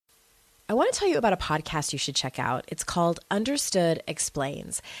I want to tell you about a podcast you should check out. It's called Understood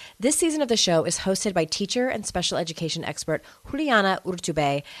Explains. This season of the show is hosted by teacher and special education expert Juliana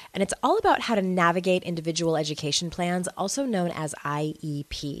Urtubey, and it's all about how to navigate individual education plans, also known as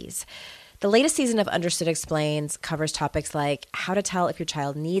IEPs. The latest season of Understood Explains covers topics like how to tell if your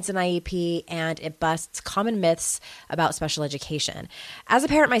child needs an IEP, and it busts common myths about special education. As a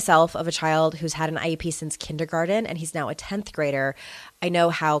parent myself of a child who's had an IEP since kindergarten, and he's now a 10th grader, I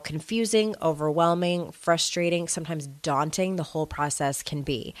know how confusing, overwhelming, frustrating, sometimes daunting the whole process can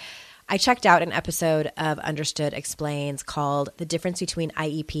be. I checked out an episode of Understood Explains called The Difference Between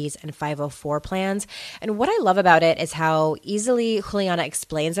IEPs and 504 Plans. And what I love about it is how easily Juliana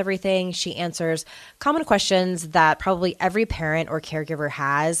explains everything. She answers common questions that probably every parent or caregiver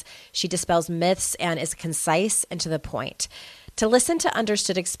has. She dispels myths and is concise and to the point. To listen to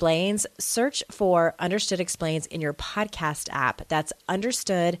Understood Explains, search for Understood Explains in your podcast app. That's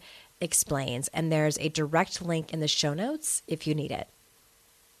Understood Explains. And there's a direct link in the show notes if you need it.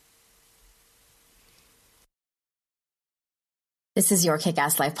 This is Your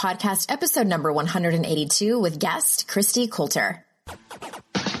Kick-Ass Life podcast, episode number 182 with guest Kristi Coulter.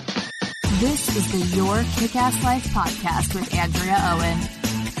 This is the Your Kick-Ass Life podcast with Andrea Owen,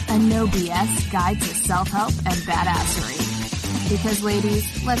 a no BS guide to self-help and badassery. Because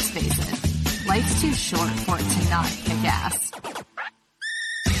ladies, let's face it, life's too short for it to not kick ass.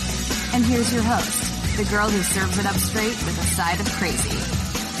 And here's your host, the girl who serves it up straight with a side of crazy,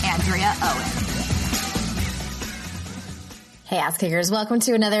 Andrea Owen. Hey, ass kickers. Welcome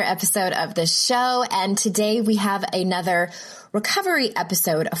to another episode of the show. And today we have another recovery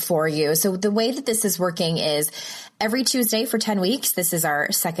episode for you. So the way that this is working is every Tuesday for 10 weeks. This is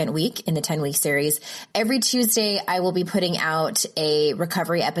our second week in the 10-week series. Every Tuesday, I will be putting out a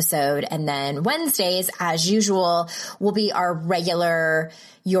recovery episode. And then Wednesdays, as usual, will be our regular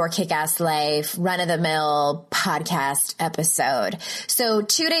Your Kick-Ass Life run-of-the-mill podcast episode. So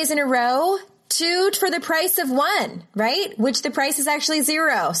 2 days in a row, 2 for the price of 1, right? Which the price is actually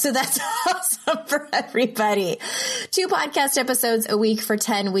 0. So that's awesome for everybody. 2 podcast episodes a week for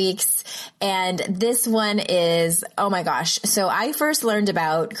 10 weeks. And this one is, oh my gosh. So I first learned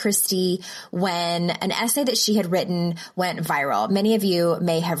about Kristi when an essay that she had written went viral. Many of you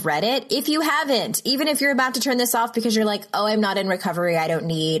may have read it. If you haven't, even if you're about to turn this off because you're like, oh, I'm not in recovery, I don't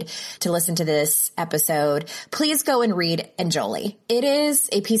need to listen to this episode, please go and read Anjoli. It is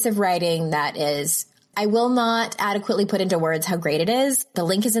a piece of writing that is, I will not adequately put into words how great it is. The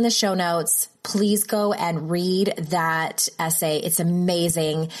link is in the show notes. Please go and read that essay. It's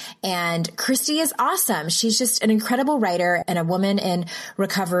amazing. And Kristi is awesome. She's just an incredible writer and a woman in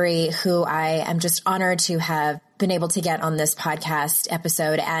recovery who I am just honored to have been able to get on this podcast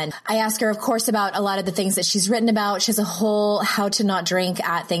episode. And I ask her, of course, about a lot of the things that she's written about. She has a whole how to not drink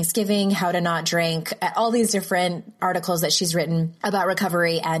at Thanksgiving, how to not drink, all these different articles that she's written about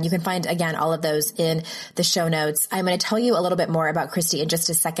recovery. And you can find, again, all of those in the show notes. I'm going to tell you a little bit more about Kristi in just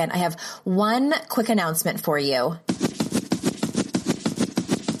a second. I have one quick announcement for you.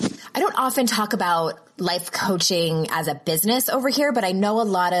 I don't often talk about life coaching as a business over here, but I know a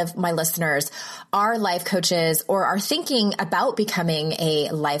lot of my listeners are life coaches or are thinking about becoming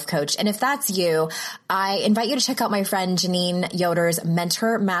a life coach. And if that's you, I invite you to check out my friend Janine Yoder's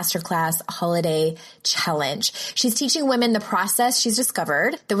Mentor Masterclass Holiday Challenge. She's teaching women the process she's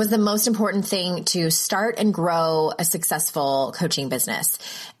discovered that was the most important thing to start and grow a successful coaching business.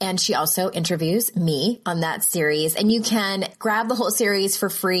 And she also interviews me on that series. And you can grab the whole series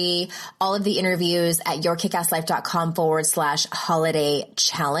for free, all of the interviews at yourkickasslife.com/holiday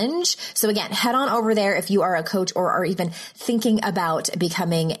challenge. So again, head on over there if you are a coach or are even thinking about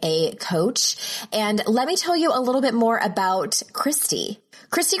becoming a coach. And let me tell you a little bit more about Kristi.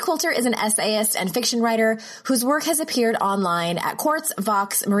 Kristi Coulter is an essayist and fiction writer whose work has appeared online at Quartz,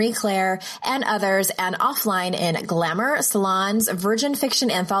 Vox, Marie Claire, and others, and offline in Glamour, Salons, Virgin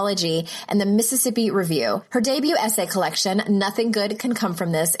Fiction Anthology, and the Mississippi Review. Her debut essay collection, Nothing Good Can Come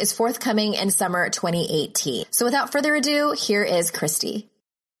From This, is forthcoming in summer 2018. So without further ado, here is Kristi.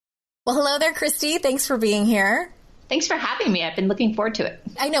 Well, hello there, Kristi. Thanks for being here. Thanks for having me. I've been looking forward to it.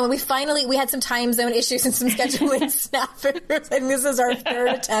 I know. And we had some time zone issues and some scheduling snappers, and this is our third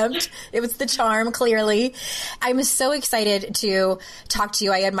attempt. It was the charm, clearly. I'm so excited to talk to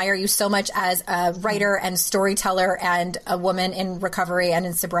you. I admire you so much as a writer and storyteller and a woman in recovery and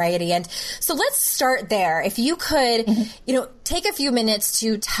in sobriety. And so let's start there. If you could, take a few minutes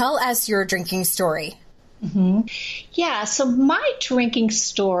to tell us your drinking story. Mm-hmm. Yeah, so my drinking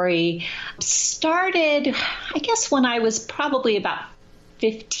story started, I guess, when I was probably about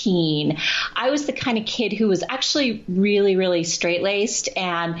 15, I was the kind of kid who was actually really, really straight-laced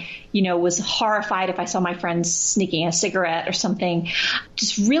and, was horrified if I saw my friends sneaking a cigarette or something,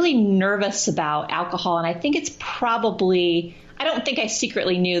 just really nervous about alcohol. And I think it's probably, I don't think I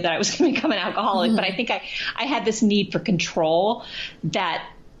secretly knew that I was going to become an alcoholic, but I think I had this need for control that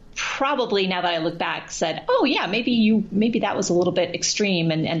probably, now that I look back, said, oh yeah, maybe that was a little bit extreme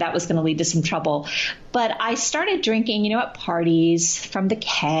and that was going to lead to some trouble. But I started drinking, at parties from the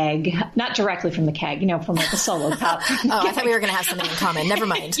keg, not directly from the keg, from like a solo cup. I thought we were going to have something in common. Never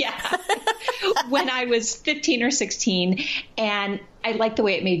mind. Yeah. When I was 15 or 16, and I liked the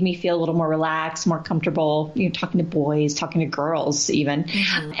way it made me feel a little more relaxed, more comfortable, talking to boys, talking to girls even.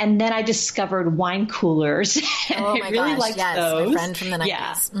 Mm-hmm. And then I discovered wine coolers. And oh my I really liked those. My friend from the 90s.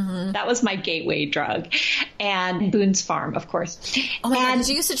 Yeah. Mm-hmm. That was my gateway drug. And Boone's Farm, of course. Oh my God. Did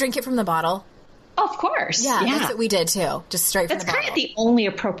you used to drink it from the bottle? Oh, of course. Yeah, that's what we did too. Just straight from the bottle. That's kind of the only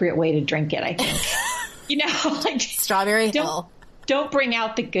appropriate way to drink it, I think. Like Strawberry Hill. Don't bring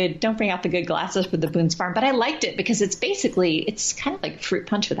out the good glasses for the Boone's Farm. But I liked it because it's kind of like fruit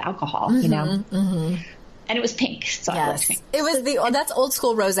punch with alcohol, Mm-hmm. And it was pink. So yes. It was that's old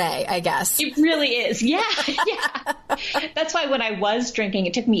school rosé, I guess. It really is. Yeah. Yeah. That's why when I was drinking,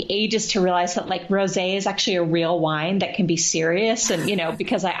 it took me ages to realize that like rosé is actually a real wine that can be serious. And,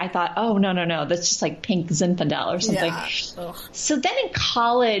 because I thought, oh, no, that's just like pink Zinfandel or something. Yeah. So then in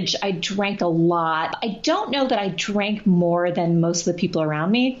college, I drank a lot. I don't know that I drank more than most of the people around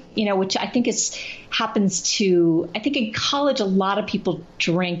me, which I think I think in college, a lot of people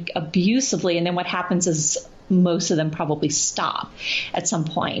drink abusively. And then what happens is most of them probably stop at some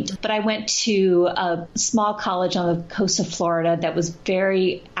point. But I went to a small college on the coast of Florida that was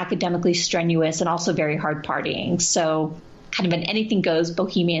very academically strenuous and also very hard partying. So kind of an anything goes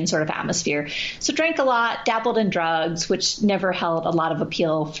bohemian sort of atmosphere. So drank a lot, dabbled in drugs, which never held a lot of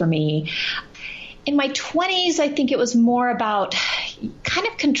appeal for me. In my 20s, I think it was more about kind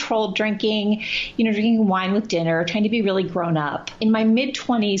of controlled drinking, drinking wine with dinner, trying to be really grown up. In my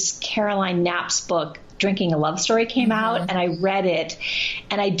mid-20s, Caroline Knapp's book, Drinking a Love Story, came out, and I read it.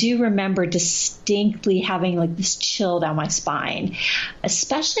 And I do remember distinctly having like this chill down my spine,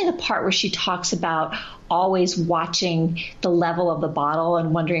 especially the part where she talks about always watching the level of the bottle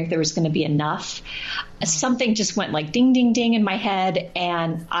and wondering if there was going to be enough. Something just went like ding, ding, ding in my head.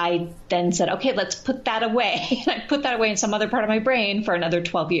 And I then said, okay, let's put that away. And I put that away in some other part of my brain for another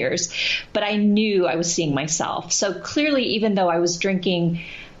 12 years. But I knew I was seeing myself. So clearly, even though I was drinking,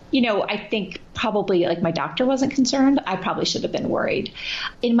 I think probably like my doctor wasn't concerned, I probably should have been worried.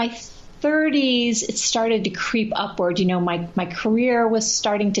 In my 30s, it started to creep upward. My career was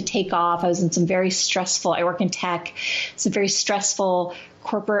starting to take off. I was in some very stressful, I work in tech, some very stressful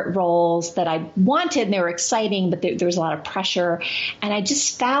corporate roles that I wanted, and they were exciting, but there was a lot of pressure. And I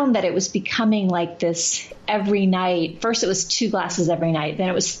just found that it was becoming like this every night. First, it was 2 glasses every night. Then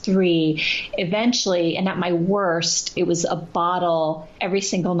it was 3. Eventually, and at my worst, it was a bottle every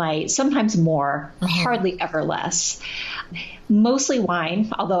single night, sometimes more, hardly ever less. Mostly wine,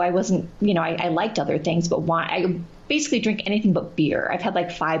 although I wasn't, I liked other things, but wine. I basically drink anything but beer. I've had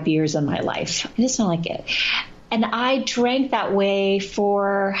like 5 beers in my life. I just don't like it. And I drank that way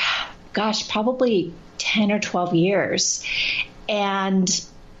for, probably 10 or 12 years. And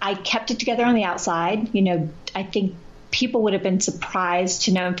I kept it together on the outside. I think people would have been surprised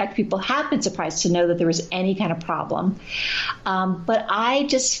to know. In fact, people have been surprised to know that there was any kind of problem. But I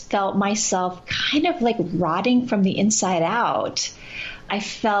just felt myself kind of like rotting from the inside out. I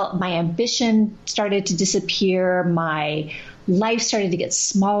felt my ambition started to disappear. My life started to get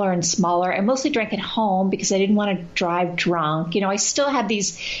smaller and smaller. I mostly drank at home because I didn't want to drive drunk. I still had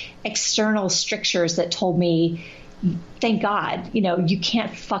these external strictures that told me, thank God, you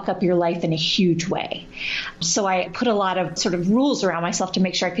can't fuck up your life in a huge way. So I put a lot of sort of rules around myself to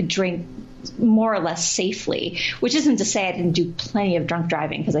make sure I could drink more or less safely, which isn't to say I didn't do plenty of drunk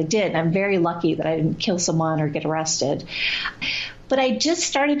driving, because I did. And I'm very lucky that I didn't kill someone or get arrested. But I just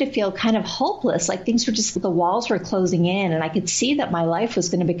started to feel kind of hopeless, like things were just, the walls were closing in, and I could see that my life was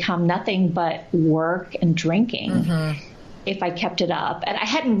going to become nothing but work and drinking if I kept it up. And I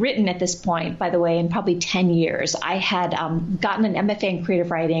hadn't written at this point, by the way, in probably 10 years. I had gotten an MFA in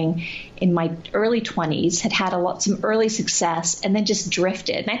creative writing in my early 20s, had some early success, and then just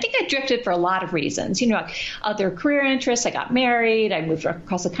drifted. And I think I drifted for a lot of reasons. Other career interests, I got married, I moved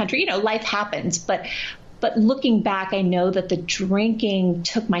across the country, life happens. But looking back, I know that the drinking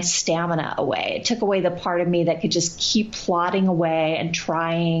took my stamina away. It took away the part of me that could just keep plodding away and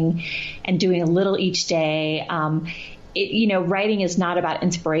trying and doing a little each day. writing is not about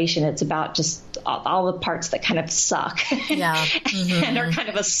inspiration. It's about just all the parts that kind of suck and are kind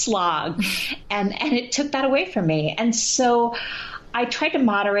of a slog. And it took that away from me. And so I tried to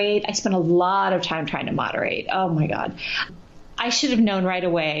moderate. I spent a lot of time trying to moderate. Oh my God. I should have known right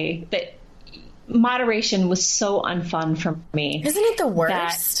away that moderation was so unfun for me. Isn't it the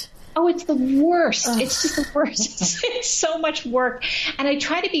worst? It's the worst. Ugh. It's just the worst. It's so much work. And I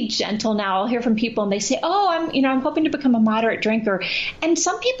try to be gentle now. I'll hear from people and they say, I'm hoping to become a moderate drinker. And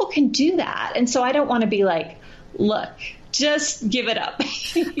some people can do that. And so I don't want to be like, look, just give it up.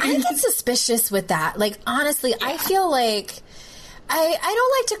 I get suspicious with that. Like, honestly, I feel like I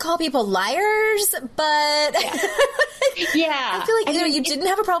don't like to call people liars, but I feel like you didn't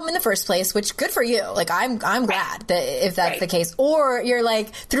have a problem in the first place, which good for you. Like I'm glad that if that's the case, or you're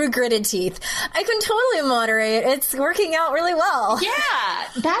like through gritted teeth, I can totally moderate. It's working out really well. Yeah,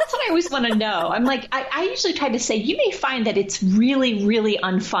 that's what I always want to know. I'm like, I usually try to say, you may find that it's really, really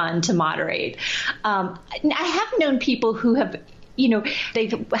unfun to moderate. I have known people who have,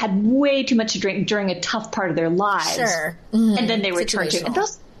 they've had way too much to drink during a tough part of their lives. Sure. Mm-hmm. And then they return to it. And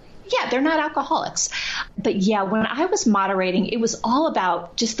they're not alcoholics. But yeah, when I was moderating, it was all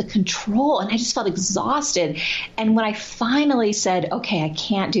about just the control. And I just felt exhausted. And when I finally said, okay, I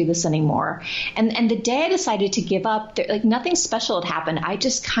can't do this anymore. And the day I decided to give up, nothing special had happened. I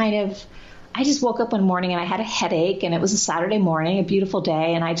just woke up one morning and I had a headache, and it was a Saturday morning, a beautiful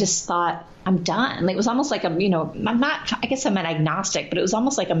day. And I just thought, I'm done. It was almost like I guess I'm an agnostic, but it was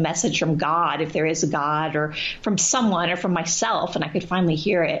almost like a message from God, if there is a God, or from someone, or from myself. And I could finally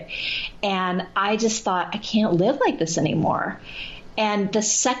hear it. And I just thought, I can't live like this anymore. And the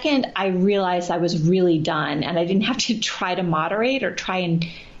second I realized I was really done and I didn't have to try to moderate or try and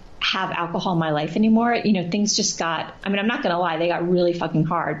have alcohol in my life anymore, things just got, I'm not going to lie, they got really fucking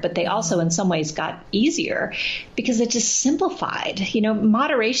hard, but they also in some ways got easier because it just simplified.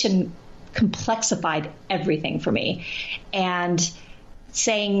 Moderation complexified everything for me. And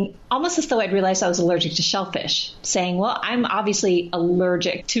saying, almost as though I'd realized I was allergic to shellfish, saying, well, I'm obviously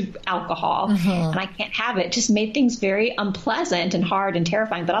allergic to alcohol and I can't have it, just made things very unpleasant and hard and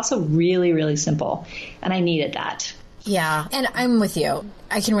terrifying, but also really, really simple. And I needed that. Yeah. And I'm with you.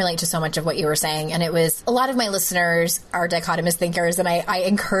 I can relate to so much of what you were saying. And it was, a lot of my listeners are dichotomous thinkers, and I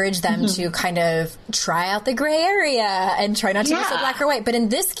encourage them to kind of try out the gray area and try not to be so black or white. But in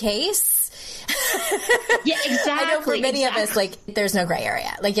this case, yeah, exactly. I know for many of us, there's no gray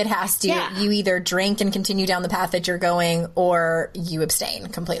area. It has to, you either drink and continue down the path that you're going, or you abstain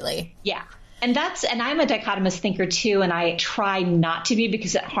completely. Yeah. And I'm a dichotomous thinker too, and I try not to be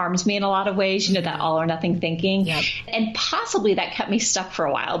because it harms me in a lot of ways, that all or nothing thinking. Yep. And possibly that kept me stuck for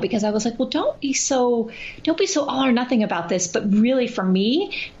a while because I was like, well, don't be so all or nothing about this. But really for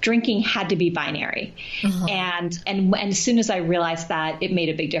me, drinking had to be binary. And as soon as I realized that, it made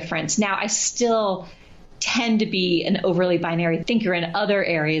a big difference. Now I still tend to be an overly binary thinker in other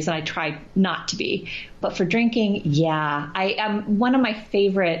areas, and I try not to be. But for drinking, I am one of my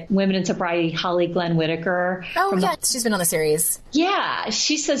favorite women in sobriety, Holly Glenn Whitaker. Oh, yeah. She's been on the series. Yeah.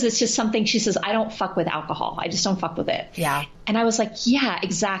 She says it's just something, she says, I don't fuck with alcohol. I just don't fuck with it. Yeah. And I was like, yeah,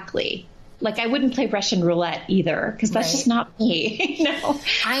 exactly. I wouldn't play Russian roulette either, because that's just not me.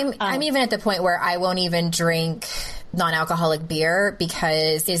 I'm even at the point where I won't even drink non-alcoholic beer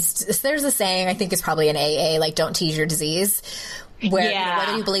because there's a saying, I think it's probably an AA, don't tease your disease. Where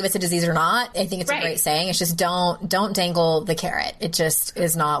whether you believe it's a disease or not, I think it's a great saying. It's just don't dangle the carrot. It just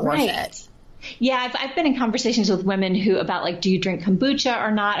is not worth it. Yeah, I've been in conversations with women who about do you drink kombucha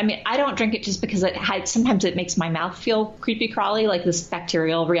or not? I don't drink it just because sometimes it makes my mouth feel creepy crawly, like this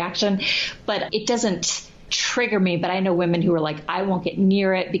bacterial reaction, but it doesn't trigger me. But I know women who are like, I won't get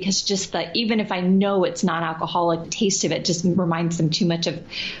near it because just even if I know it's non-alcoholic, the taste of it just reminds them too much of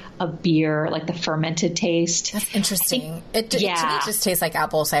beer, the fermented taste. That's interesting. To me, it just tastes like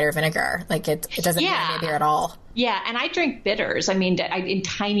apple cider vinegar. It doesn't remind me of beer at all. Yeah, and I drink bitters. In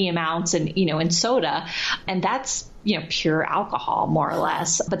tiny amounts, and in soda, and that's pure alcohol more or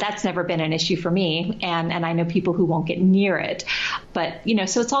less. But that's never been an issue for me, and I know people who won't get near it. But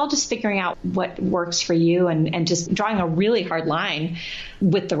so it's all just figuring out what works for you, and just drawing a really hard line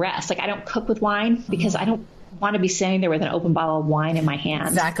with the rest. I don't cook with wine because I don't want to be standing there with an open bottle of wine in my hand.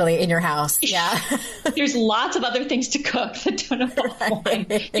 Exactly, in your house. Yeah. There's lots of other things to cook that don't involve wine.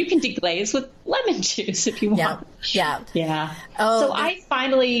 You can deglaze with lemon juice if you want. Yeah. Oh, so I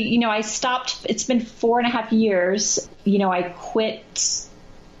finally, I stopped. It's been 4.5 years. I quit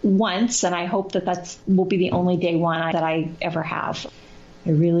once, and I hope that will be the only day one that I ever have.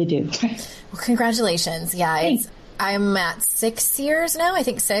 I really do. Well, congratulations. Yeah. I'm at 6 years now. I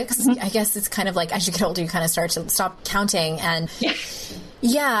think 6. I guess it's kind of like as you get older, you kind of start to stop counting. And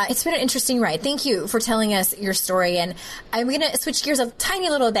yeah, it's been an interesting ride. Thank you for telling us your story. And I'm going to switch gears a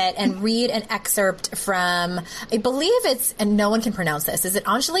tiny little bit and read an excerpt from, I believe it's, and no one can pronounce this. Is it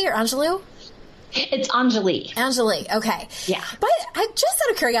Anjali or Angelou? It's Anjali. Anjali. Okay. Yeah. But just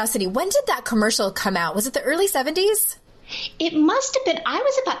out of curiosity, when did that commercial come out? Was it the early 70s? It must have been, I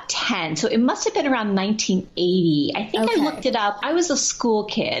was about 10, so it must have been around 1980. I think I looked it up. I was a school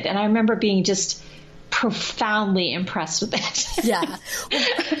kid, and I remember being just profoundly impressed with it. Yeah.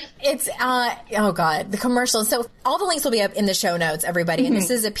 It's, oh God, the commercial. So all the links will be up in the show notes, everybody. And this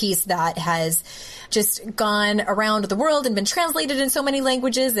is a piece that has just gone around the world and been translated in so many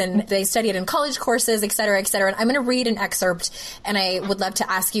languages, and they study it in college courses, et cetera, et cetera. And I'm going to read an excerpt, and I would love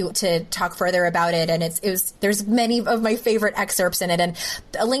to ask you to talk further about it. And there's many of my favorite excerpts in it. And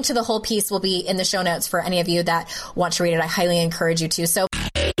a link to the whole piece will be in the show notes for any of you that want to read it. I highly encourage you to. So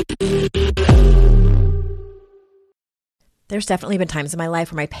there's definitely been times in my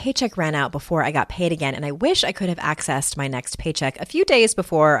life where my paycheck ran out before I got paid again, and I wish I could have accessed my next paycheck a few days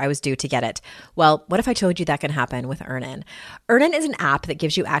before I was due to get it. Well, what if I told you that can happen with Earnin? Earnin is an app that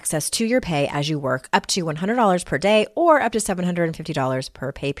gives you access to your pay as you work, up to $100 per day or up to $750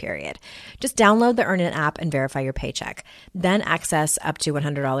 per pay period. Just download the Earnin app and verify your paycheck. Then access up to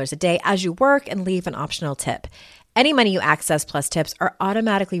 $100 a day as you work and leave an optional tip. Any money you access plus tips are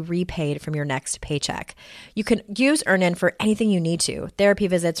automatically repaid from your next paycheck. You can use Earnin for anything you need to, therapy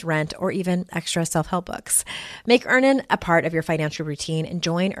visits, rent, or even extra self-help books. Make Earnin a part of your financial routine and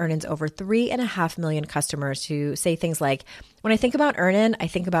join Earnin's over 3.5 million customers who say things like, when I think about Earnin, I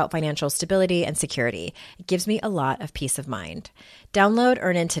think about financial stability and security. It gives me a lot of peace of mind. Download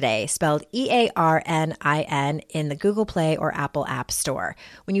Earnin today, spelled EARNIN, in the Google Play or Apple App Store.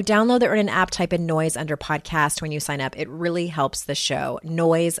 When you download the Earnin app, type in Noise under podcast when you sign up. It really helps the show.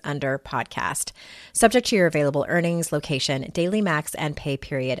 Noise under podcast. Subject to your available earnings, location, daily max, and pay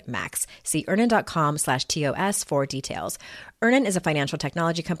period max. See earnin.com/TOS for details. Earnin is a financial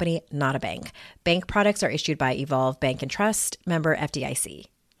technology company, not a bank. Bank products are issued by Evolve Bank and Trust, member FDIC.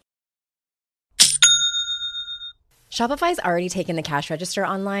 Shopify's already taken the cash register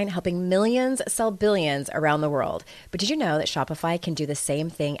online, helping millions sell billions around the world. But did you know that Shopify can do the same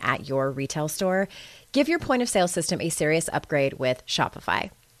thing at your retail store? Give your point of sale system a serious upgrade with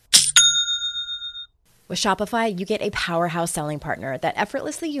Shopify. With Shopify, you get a powerhouse selling partner that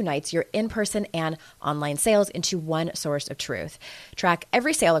effortlessly unites your in-person and online sales into one source of truth. Track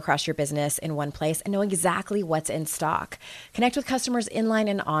every sale across your business in one place and know exactly what's in stock. Connect with customers inline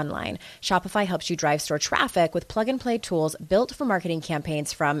and online. Shopify helps you drive store traffic with plug-and-play tools built for marketing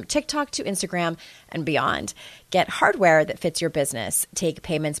campaigns from TikTok to Instagram and beyond. Get hardware that fits your business. Take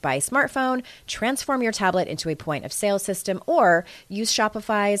payments by smartphone, transform your tablet into a point of sale system, or use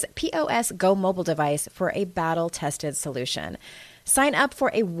Shopify's POS Go mobile device for a battle-tested solution. Sign up for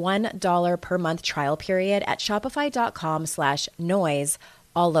a $1 per month trial period at shopify.com/noise,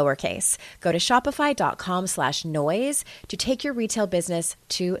 all lowercase. Go to shopify.com/noise to take your retail business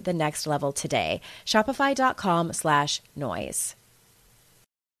to the next level today. Shopify.com/noise.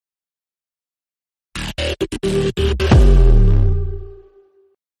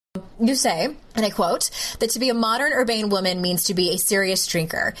 You say, and I quote, that to be a modern urbane woman means to be a serious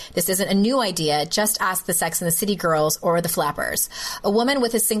drinker. This isn't a new idea. Just ask the Sex and the City girls or the Flappers. A woman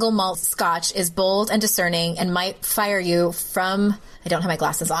with a single malt scotch is bold and discerning and might fire you from... I don't have my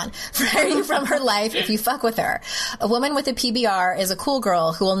glasses on. Fire you from her life if you fuck with her. A woman with a PBR is a cool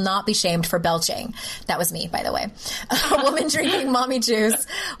girl who will not be shamed for belching. That was me, by the way. A woman drinking mommy juice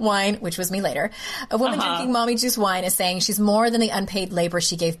wine, which was me later. A woman drinking mommy juice wine is saying she's more than the unpaid labor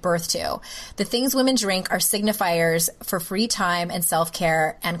she gave birth to. The things women drink are signifiers for free time and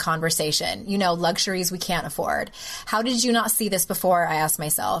self-care and conversation. You know, luxuries we can't afford. How did you not see this before? I asked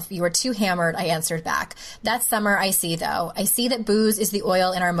myself. You were too hammered, I answered back. That summer I see, though. I see that booze is the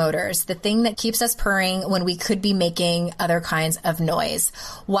oil in our motors, the thing that keeps us purring when we could be making other kinds of noise.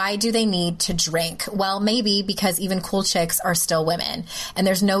 Why do they need to drink? Well, maybe because even cool chicks are still women. And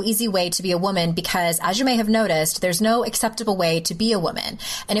there's no easy way to be a woman because, as you may have noticed, there's no acceptable way to be a woman.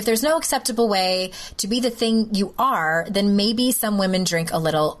 And if there's no acceptable way to be the thing you are, then maybe some women drink a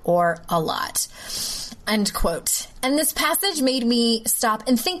little or a lot. End quote. And this passage made me stop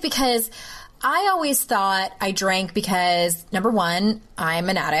and think because I always thought I drank because, number one, I'm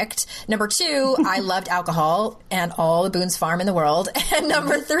an addict. Number two, I loved alcohol and all the Boone's Farm in the world. And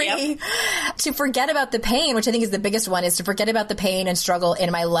number three, to forget about the pain, which I think is the biggest one, is to forget about the pain and struggle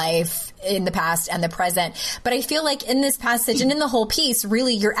in my life in the past and the present. But I feel like in this passage and in the whole piece,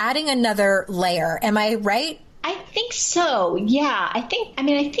 really, you're adding another layer. Am I right? I think so. Yeah. I think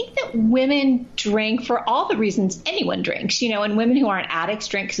that women drink for all the reasons anyone drinks, and women who aren't addicts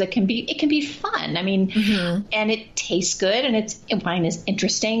drink because it can be fun. I mean, and it tastes good and wine is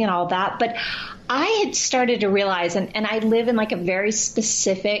interesting and all that. But I had started to realize, and I live in like a very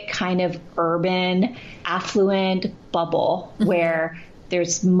specific kind of urban, affluent bubble where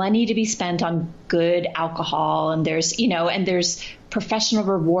there's money to be spent on good alcohol, and there's professional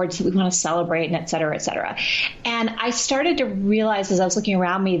rewards that we want to celebrate, and et cetera, et cetera. And I started to realize as I was looking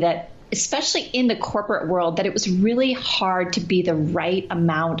around me that, especially in the corporate world, that it was really hard to be the right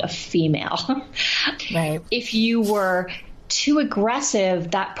amount of female. Right. If you were too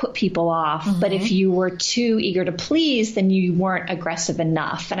aggressive, that put people off. But if you were too eager to please, then you weren't aggressive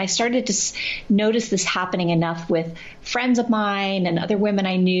enough. And I started to notice this happening enough with friends of mine and other women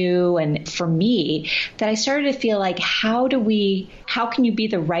I knew, and for me, that I started to feel like, how can you be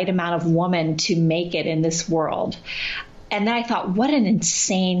the right amount of woman to make it in this world? And then I thought, what an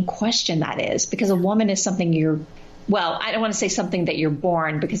insane question that is, because a woman is something I don't want to say something that you're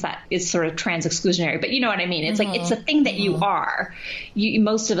born, because that is sort of trans-exclusionary, but you know what I mean? It's like, it's a thing that you are.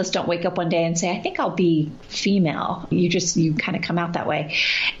 Most of us don't wake up one day and say, I think I'll be female. You kind of come out that way.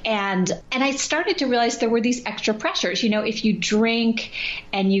 And I started to realize there were these extra pressures. If you drink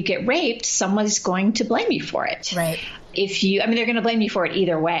and you get raped, someone's going to blame you for it. Right. They're going to blame you for it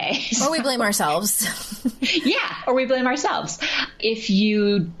either way. Or we blame ourselves. Yeah, or we blame ourselves. If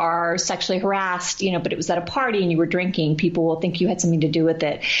you are sexually harassed, but it was at a party and you were drinking, people will think you had something to do with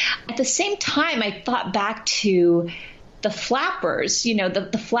it. At the same time, I thought back to the flappers.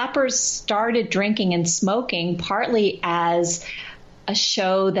 The flappers started drinking and smoking partly as a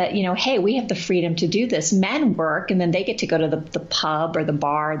show that, hey, we have the freedom to do this. Men work and then they get to go to the pub or the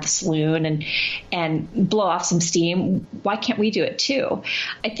bar, the saloon, and blow off some steam. Why can't we do it too?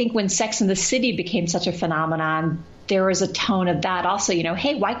 I think when Sex and the City became such a phenomenon, there was a tone of that also,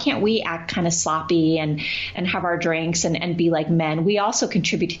 hey, why can't we act kind of sloppy and have our drinks and be like men? We also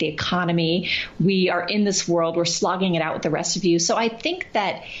contribute to the economy. We are in this world. We're slogging it out with the rest of you. So I think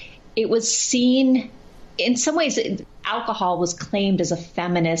that it was seen, in some ways, alcohol was claimed as a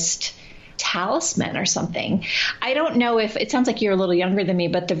feminist talisman or something. I don't know if it sounds like you're a little younger than me,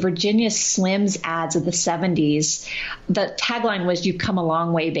 but the Virginia Slims ads of the 70s, the tagline was, "You come a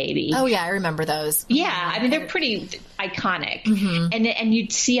long way, baby." Oh yeah, I remember those. Yeah, they're pretty iconic. And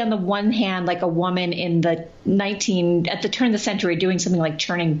you'd see on the one hand like a woman in the at the turn of the century doing something like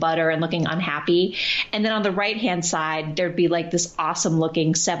churning butter and looking unhappy, and then on the right hand side there'd be like this awesome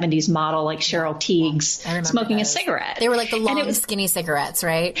looking 70s model like Cheryl Tiegs smoking a cigarette. They were like the long skinny cigarettes,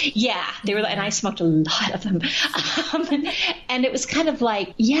 right? Yeah, they were, and I smoked a lot of them. And it was kind of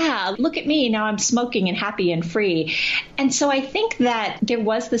like, yeah, look at me, now I'm smoking and happy and free. And so I think that there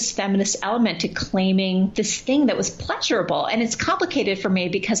was this feminist element to claiming this thing that was pleasurable. And it's complicated for me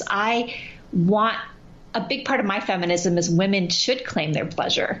because a big part of my feminism is women should claim their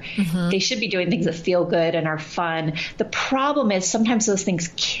pleasure. They should be doing things that feel good and are fun. The problem is sometimes those things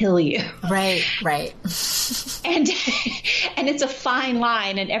kill you. Right. And it's a fine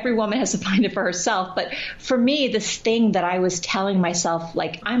line, and every woman has to find it for herself. But for me, this thing that I was telling myself,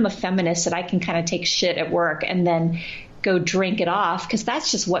 like, I'm a feminist and I can kind of take shit at work and then go drink it off because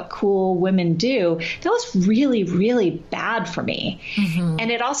that's just what cool women do, that was really, really bad for me. And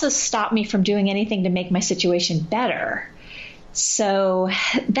it also stopped me from doing anything to make my situation better. So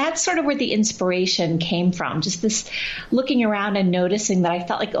that's sort of where the inspiration came from, just this looking around and noticing that I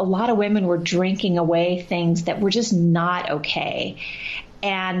felt like a lot of women were drinking away things that were just not okay.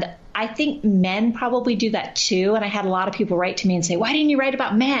 And I think men probably do that too. And I had a lot of people write to me and say, why didn't you write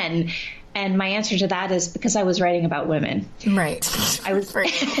about men? And my answer to that is because I was writing about women. Right. I was. Well,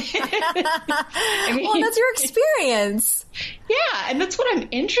 that's your experience. Yeah. And that's what I'm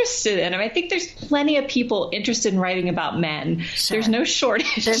interested in. I think there's plenty of people interested in writing about men. Sure. There's no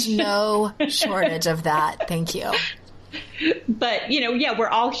shortage. There's no shortage of that. Thank you. But, we're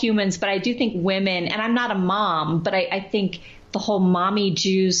all humans. But I do think women, and I'm not a mom, but I think the whole mommy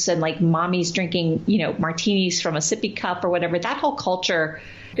juice and like mommies drinking, martinis from a sippy cup or whatever, that whole culture,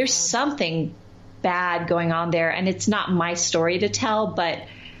 there's something bad going on there. And it's not my story to tell, but,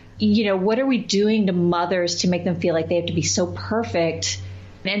 what are we doing to mothers to make them feel like they have to be so perfect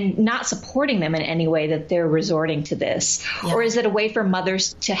and not supporting them in any way that they're resorting to this? Yeah. Or is it a way for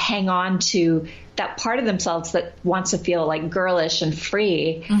mothers to hang on to that part of themselves that wants to feel like girlish and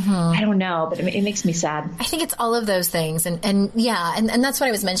free? I don't know, but it makes me sad. I think it's all of those things. And that's what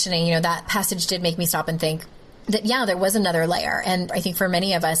I was mentioning. That passage did make me stop and think that, there was another layer. And I think for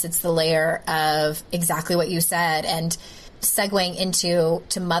many of us, it's the layer of exactly what you said. And segueing into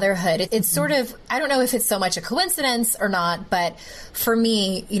motherhood, it's sort of, I don't know if it's so much a coincidence or not, but for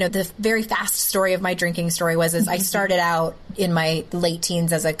me, the very fast story of my drinking story was I started out in my late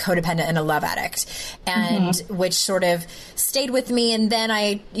teens as a codependent and a love addict, and which sort of stayed with me. And then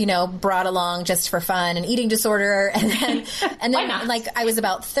I, brought along Just for Fun and eating disorder. And then like I was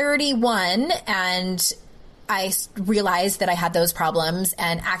about 31 and I realized that I had those problems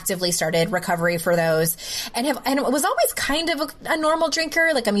and actively started recovery for those, and was always kind of a normal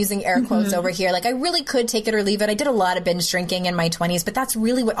drinker. Like, I'm using air quotes over here. Like, I really could take it or leave it. I did a lot of binge drinking in my 20s, but that's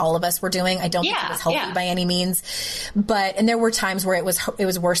really what all of us were doing. I don't think it was healthy by any means, and there were times where it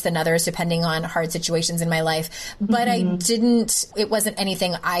was worse than others depending on hard situations in my life. But it wasn't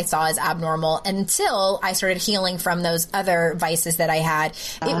anything I saw as abnormal until I started healing from those other vices that I had.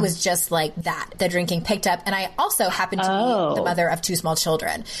 It was just like that. The drinking picked up, and I also happened to be the mother of 2 small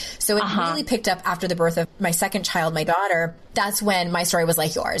children. So it really picked up after the birth of my second child, my daughter. That's when my story was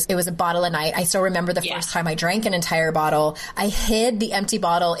like yours. It was a bottle a night. I still remember the first time I drank an entire bottle. I hid the empty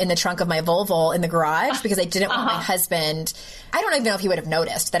bottle in the trunk of my Volvo in the garage because I didn't want my husband. I don't even know if he would have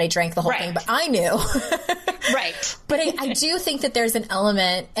noticed that I drank the whole thing, but I knew. Right. But I do think that there's an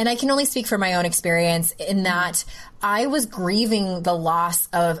element, and I can only speak from my own experience, in that I was grieving the loss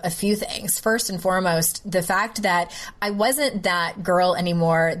of a few things. First and foremost, the fact that I wasn't that girl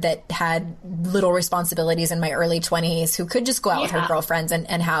anymore that had little responsibilities in my early 20s who could just go out with her girlfriends and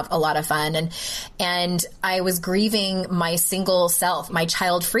have a lot of fun. And I was grieving my single self, my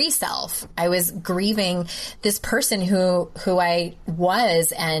child-free self. I was grieving this person who I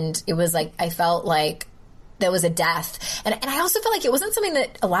was, and it was like, I felt like there was a death. And I also felt like it wasn't something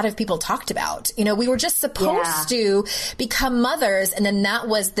that a lot of people talked about. We were just supposed to become mothers, and then that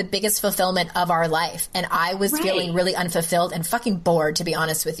was the biggest fulfillment of our life. And I was feeling really unfulfilled and fucking bored, to be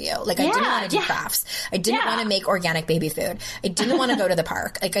honest with you. Like, I didn't want to do crafts. I didn't want to make organic baby food. I didn't want to go to the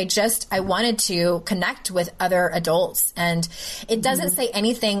park. Like, I wanted to connect with other adults. And it doesn't say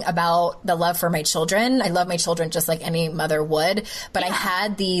anything about the love for my children. I love my children just like any mother would. But I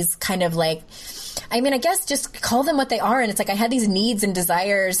had these kind of like, I guess just call them what they are. And it's like I had these needs and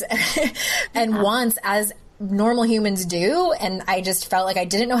desires and wants as normal humans do. And I just felt like I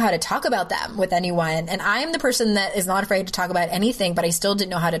didn't know how to talk about them with anyone. And I'm the person that is not afraid to talk about anything, but I still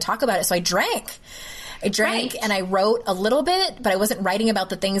didn't know how to talk about it. So I drank and I wrote a little bit, but I wasn't writing about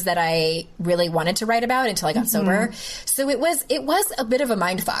the things that I really wanted to write about until I got sober. So it was a bit of a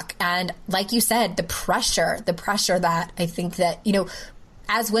mind fuck. And like you said, the pressure that I think that,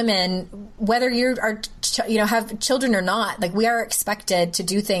 as women, whether you have children or not, like, we are expected to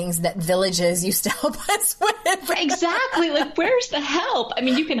do things that villages used to help us with. Exactly. Like, where's the help? I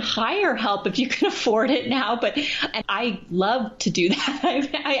mean, you can hire help if you can afford it now, and I love to do that.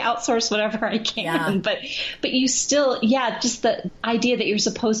 I outsource whatever I can, but you still, just the idea that you're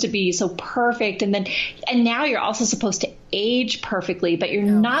supposed to be so perfect, and now you're also supposed to age perfectly, but you're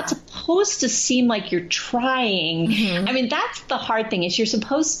not supposed to seem like you're trying. I mean, that's the hard thing, is you're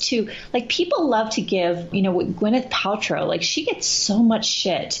supposed to, like, people love to give, Gwyneth Paltrow, like, she gets so much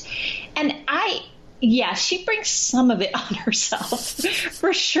shit. And she brings some of it on herself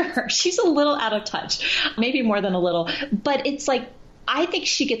for sure. She's a little out of touch, maybe more than a little, but it's like, I think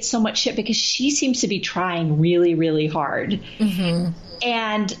she gets so much shit because she seems to be trying really, really hard.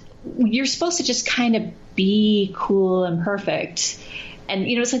 And you're supposed to just kind of be cool and perfect. And,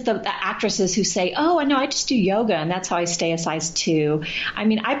 it's like the actresses who say, oh, no, I just do yoga, and that's how I stay a size 2. I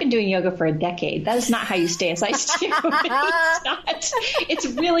mean, I've been doing yoga for a decade. That is not how you stay a size 2. It's not. It's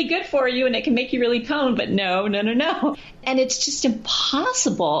really good for you, and it can make you really toned, but no. And it's just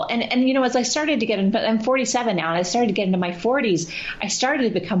impossible. And as I started to get into, I'm 47 now, and I started to get into my 40s, I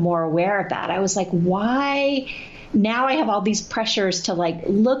started to become more aware of that. I was like, why? Now I have all these pressures to, like,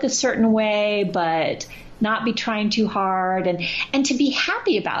 look a certain way, but not be trying too hard, and to be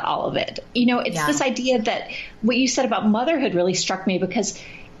happy about all of it. It's this idea that what you said about motherhood really struck me, because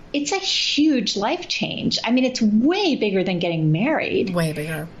it's a huge life change. I mean, it's way bigger than getting married. Way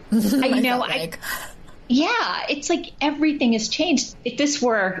bigger. It's like everything has changed. If this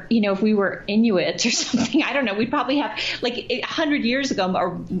were, if we were Inuits or something, I don't know, we'd probably have, like, 100 years ago,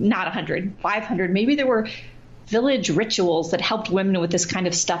 or not 100, 500, maybe there were village rituals that helped women with this kind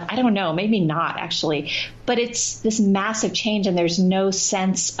of stuff. I don't know, maybe not actually, but it's this massive change, and there's no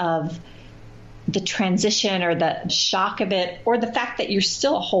sense of the transition or the shock of it, or the fact that you're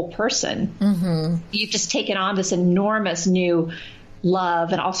still a whole person. You've just taken on this enormous new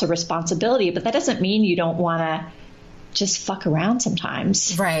love and also responsibility, but that doesn't mean you don't want to just fuck around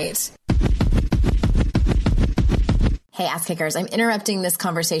sometimes. Right. Hey, Ass Kickers, I'm interrupting this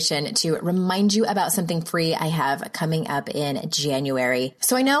conversation to remind you about something free I have coming up in January.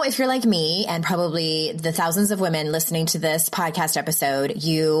 So I know if you're like me and probably the thousands of women listening to this podcast episode,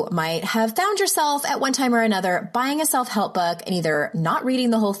 you might have found yourself at one time or another buying a self-help book and either not reading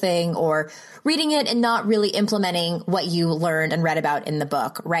the whole thing or reading it and not really implementing what you learned and read about in the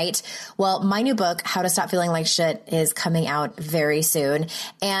book, right? Well, my new book, How to Stop Feeling Like Shit, is coming out very soon.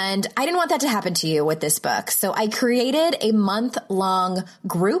 And I didn't want that to happen to you with this book. So I created a month-long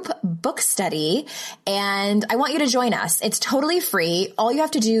group book study, and I want you to join us. It's totally free. All you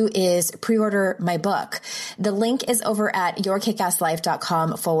have to do is pre-order my book. The link is over at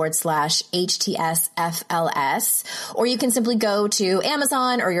yourkickasslife.com/HTSFLS, or you can simply go to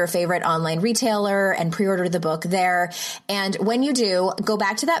Amazon or your favorite online retailer and pre-order the book there. And when you do, go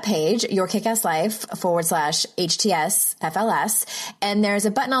back to that page, yourkickasslife.com/HTSFLS, and there's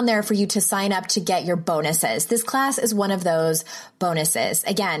a button on there for you to sign up to get your bonuses. This class is one of those bonuses.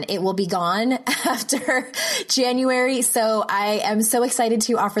 Again, it will be gone after January. So I am so excited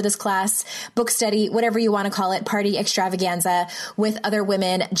to offer this class, book study, whatever you want to call it, party extravaganza with other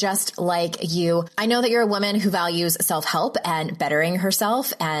women just like you. I know that you're a woman who values self-help and bettering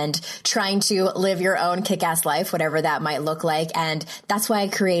herself and trying to live your own kick-ass life, whatever that might look like. And that's why I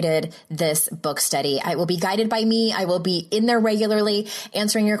created this book study. I will be guided by me. I will be in there regularly,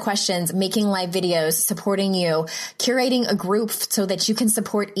 answering your questions, making live videos, supporting you, curating a group so that you can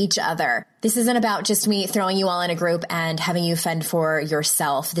support each other. This isn't about just me throwing you all in a group and having you fend for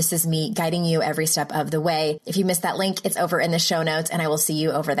yourself. This is me guiding you every step of the way. If you missed that link, it's over in the show notes, and I will see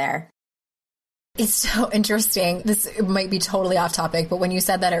you over there. It's so interesting. This might be totally off topic, but when you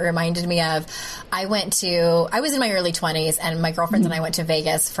said that, it reminded me of, I was in my early 20s, and my girlfriends and I went to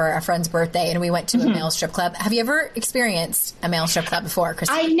Vegas for a friend's birthday, and we went to a male strip club. Have you ever experienced a male strip club before,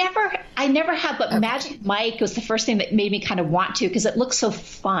 Kristi? I never have, but okay. Magic Mike was the first thing that made me kind of want to, because it looks so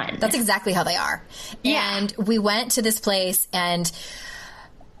fun. That's exactly how they are. Yeah. And we went to this place, and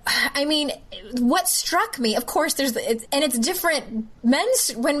I mean, what struck me, of course, it's different.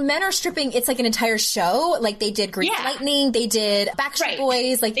 When men are stripping, it's like an entire show. Like they did Grease Lightning, they did Backstreet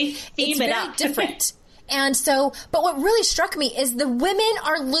Boys. Like it's very different. And so, but what really struck me is the women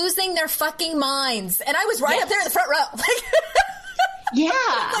are losing their fucking minds. And I was right up there in the front row. Like, yeah.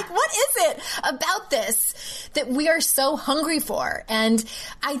 Like, what is it about this that we are so hungry for? And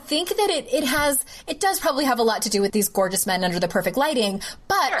I think that it does probably have a lot to do with these gorgeous men under the perfect lighting,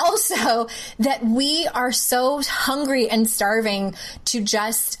 but also that we are so hungry and starving to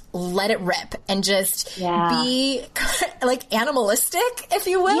just let it rip and just be like animalistic, if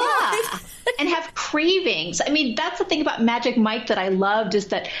you will. Yeah. And have cravings. I mean, that's the thing about Magic Mike that I loved, is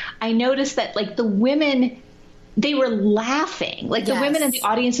that I noticed that like the women, they were laughing. Like the women in the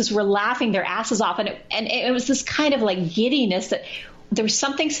audiences were laughing their asses off. And it was this kind of like giddiness that there was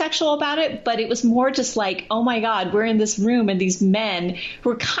something sexual about it, but it was more just like, oh my God, we're in this room and these men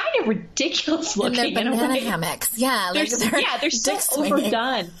who are kind of ridiculous looking. And banana hammocks. Yeah. They're so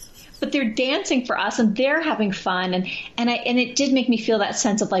overdone. But they're dancing for us and they're having fun. And it did make me feel that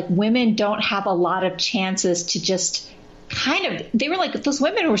sense of like women don't have a lot of chances to just they were like, those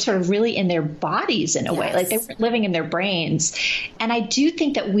women were sort of really in their bodies in a way, like they were living in their brains. And I do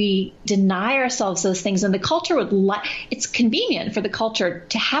think that we deny ourselves those things, and the culture it's convenient for the culture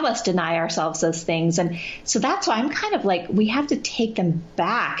to have us deny ourselves those things. And so that's why I'm kind of like, we have to take them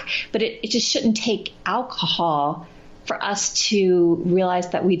back, but it just shouldn't take alcohol for us to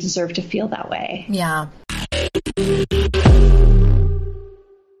realize that we deserve to feel that way. Yeah.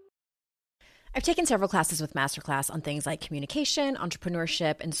 I've taken several classes with Masterclass on things like communication,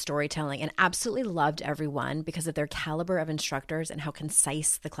 entrepreneurship, and storytelling, and absolutely loved every one because of their caliber of instructors and how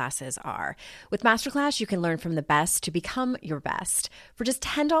concise the classes are. With Masterclass, you can learn from the best to become your best. For just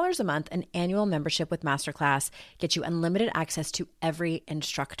 $10 a month, an annual membership with Masterclass gets you unlimited access to every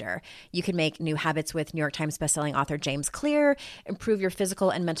instructor. You can make new habits with New York Times bestselling author James Clear, improve your physical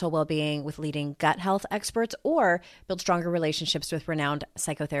and mental well-being with leading gut health experts, or build stronger relationships with renowned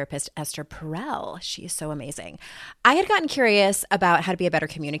psychotherapist Esther Perel. She is so amazing. I had gotten curious about how to be a better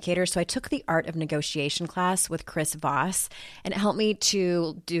communicator, so I took the Art of Negotiation class with Chris Voss, and it helped me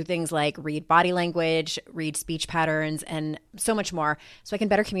to do things like read body language, read speech patterns, and so much more, so I can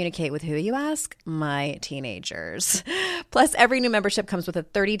better communicate with who, you ask? My teenagers. Plus, every new membership comes with a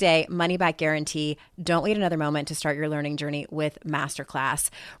 30-day money-back guarantee. Don't wait another moment to start your learning journey with Masterclass.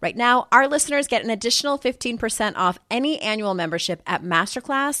 Right now, our listeners get an additional 15% off any annual membership at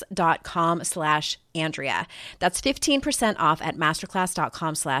masterclass.com/Andrea. That's 15% off at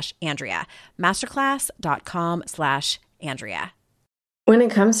masterclass.com/Andrea. Masterclass.com/Andrea. When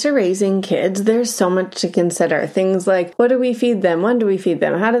it comes to raising kids, there's so much to consider. Things like, what do we feed them? When do we feed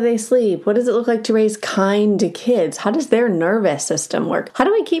them? How do they sleep? What does it look like to raise kind kids? How does their nervous system work? How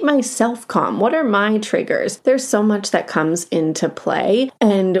do I keep myself calm? What are my triggers? There's so much that comes into play,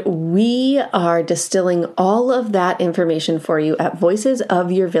 and we are distilling all of that information for you at Voices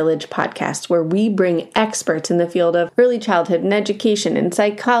of Your Village podcast, where we bring experts in the field of early childhood and education and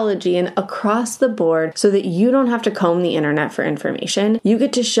psychology and across the board so that you don't have to comb the internet for information. You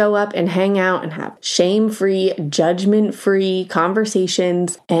get to show up and hang out and have shame-free, judgment-free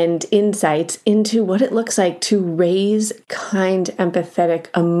conversations and insights into what it looks like to raise kind, empathetic,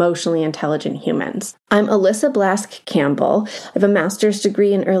 emotionally intelligent humans. I'm Alyssa Blask Campbell. I have a master's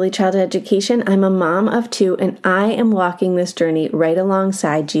degree in early childhood education. I'm a mom of 2, and I am walking this journey right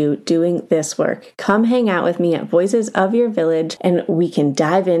alongside you doing this work. Come hang out with me at Voices of Your Village, and we can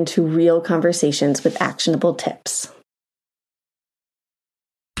dive into real conversations with actionable tips.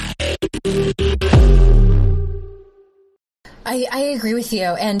 I agree with you.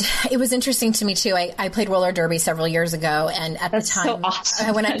 And it was interesting to me too. I played roller derby several years ago, and at the time, so awesome.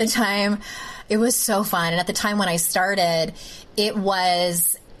 It was so fun. And at the time when I started, it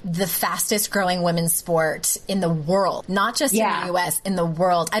was the fastest growing women's sport in the world, not just in the U.S., in the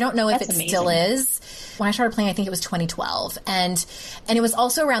world. I don't know if it still is. When I started playing, I think it was 2012. And it was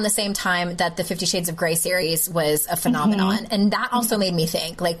also around the same time that the 50 Shades of Grey series was a phenomenon. Mm-hmm. And that also made me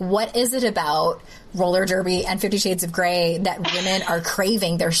think, like, what is it about roller derby and 50 Shades of Grey that women are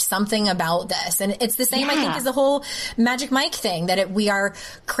craving? There's something about this. And it's the same, I think, as the whole Magic Mike thing, that we are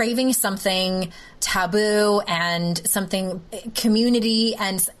craving something taboo and something community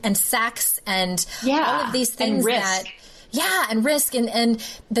and sex and all of these things and risk. And risk and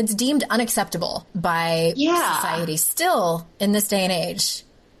that's deemed unacceptable by society still in this day and age.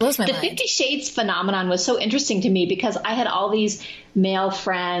 Blows my mind. 50 Shades phenomenon was so interesting to me because I had all these male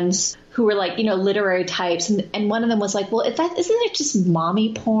friends who were like, literary types. And one of them was like, well, isn't it just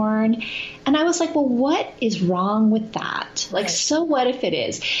mommy porn? And I was like, well, what is wrong with that? Like, so what if it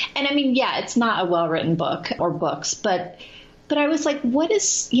is? And I mean, it's not a well-written book or books, but I was like, what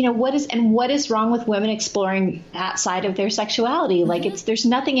is wrong with women exploring that side of their sexuality? Like, there's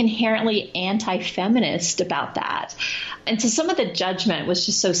nothing inherently anti-feminist about that. And so some of the judgment was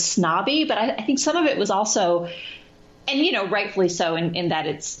just so snobby, but I think some of it was also, and rightfully so, in that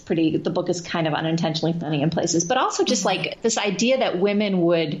the book is kind of unintentionally funny in places, but also just like this idea that women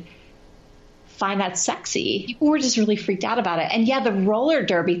would find that sexy. People were just really freaked out about it. And the roller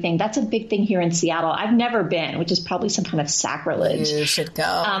derby thing, that's a big thing here in Seattle. I've never been, which is probably some kind of sacrilege. You should go.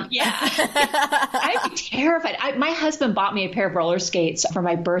 I'd be terrified. My husband bought me a pair of roller skates for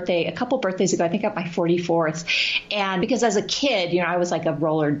my birthday a couple birthdays ago, I think at my 44th. And because as a kid, I was like a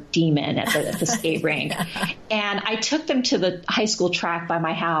roller demon at the skate rink. And I took them to the high school track by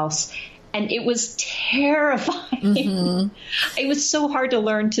my house. And it was terrifying. Mm-hmm. It was so hard to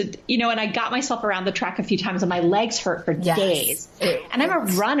learn to, and I got myself around the track a few times and my legs hurt for days. And I'm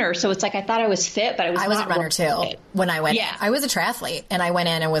a runner. So it's like, I thought I was fit, but I was a runner too. Fit. When I went, I was a triathlete and I went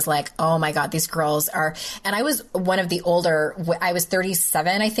in and was like, oh my God, these girls are, and I was one of the older, I was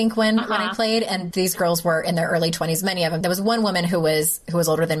 37, I think when I played, and these girls were in their early 20s, many of them. There was one woman who was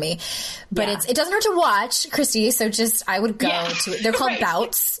older than me, but it doesn't hurt to watch, Kristi. So I would go to, they're called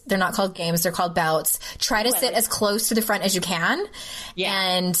bouts. They're not called games. They're called bouts. Try to sit as close to the front as you can. Yeah.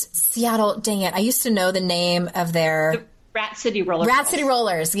 And Seattle, dang it. I used to know the name of their Rat City Rollers. Rat City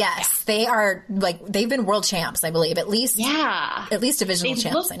Rollers, yes. Yeah. They are they've been world champs, I believe. At least divisional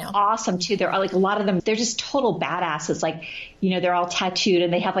champs, I know. Awesome too. They're like a lot of them, they're just total badasses. Like, they're all tattooed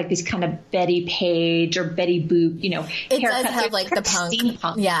and they have like these kind of Betty Page or Betty Boop, it haircuts. Does have like the punk.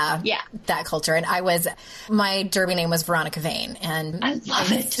 Steampunk. Yeah. That culture. And my derby name was Veronica Vane. And I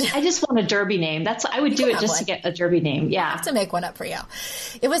love it. I just want a derby name. I would do it just to get a derby name. Yeah. I have to make one up for you.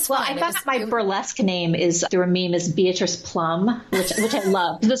 It was fun. Well, I found my burlesque name through a meme is Beatrice Plum, which I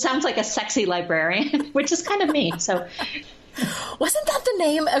love. It sounds like a sexy librarian, which is kind of me. So, wasn't that the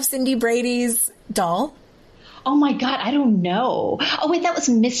name of Cindy Brady's doll? Oh my God, I don't know. Oh wait, that was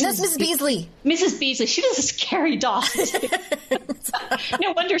Mrs. Beasley. Mrs. Beasley. She was a scary doll.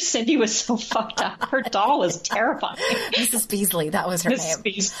 No wonder Cindy was so fucked up. Her doll was terrifying. Mrs. Beasley, that was her name. Mrs.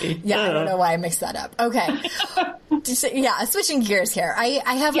 Beasley. Yeah, I don't know why I mixed that up. Okay. Switching gears here.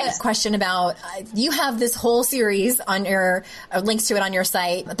 I have a question about, you have this whole series on your, links to it on your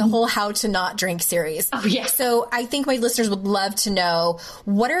site, the whole How to Not Drink series. Oh, yes. So I think my listeners would love to know,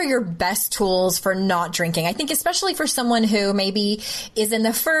 what are your best tools for not drinking? I think think especially for someone who maybe is in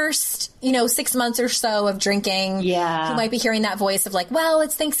the first, 6 months or so of drinking, who might be hearing that voice of like, well,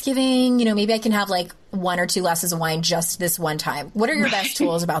 it's Thanksgiving, maybe I can have like 1 or 2 glasses of wine just this one time. What are your best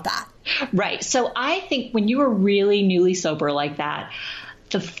tools about that? Right. So I think when you are really newly sober like that,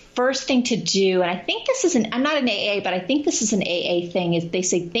 the first thing to do, and I think this is I'm not an AA, but I think this is an AA thing, is they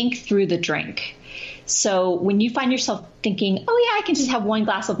say, think through the drink. So when you find yourself thinking, oh yeah, I can just have 1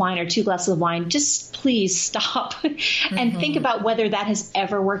 glass of wine or 2 glasses of wine, just please stop and think about whether that has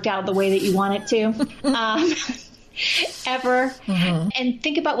ever worked out the way that you want it to. Ever. And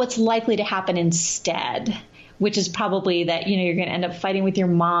think about what's likely to happen instead, which is probably that, you're going to end up fighting with your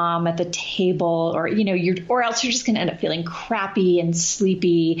mom at the table, or, or else you're just going to end up feeling crappy and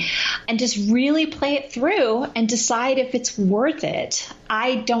sleepy, and just really play it through and decide if it's worth it.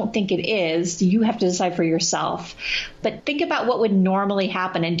 I don't think it is. You have to decide for yourself, but think about what would normally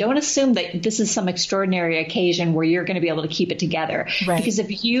happen, and don't assume that this is some extraordinary occasion where you're going to be able to keep it together. Right. Because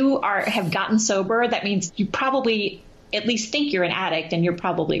if you have gotten sober, that means you probably at least think you're an addict, and you're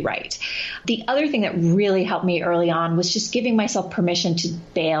probably right. The other thing that really helped me early on was just giving myself permission to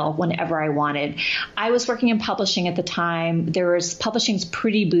bail whenever I wanted. I was working in publishing at the time. Publishing's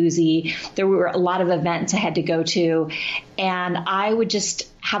pretty boozy. There were a lot of events I had to go to, and I would just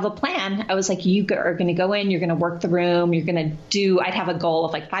have a plan. I was like, you are going to go in, you're going to work the room, I'd have a goal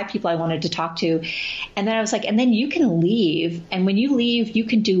of like 5 people I wanted to talk to. And then I was like, and then you can leave. And when you leave, you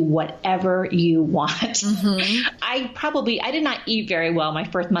can do whatever you want. I did not eat very well my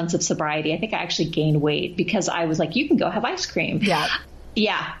first months of sobriety. I think I actually gained weight because I was like, you can go have ice cream. Yeah.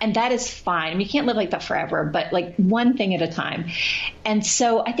 Yeah. And that is fine. I mean, you can't live like that forever, but like one thing at a time. And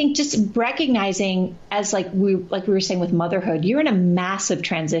so I think just recognizing, as like we were saying with motherhood, you're in a massive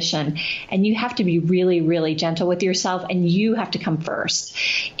transition, and you have to be really, really gentle with yourself, and you have to come first.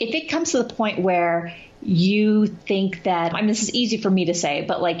 If it comes to the point where you think that, this is easy for me to say,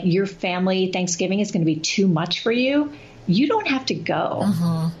 but like your family Thanksgiving is going to be too much for you, you don't have to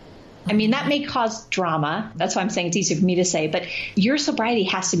go. I mean, that may cause drama. That's why I'm saying it's easy for me to say, but your sobriety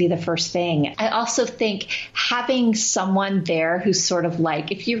has to be the first thing. I also think having someone there who's sort of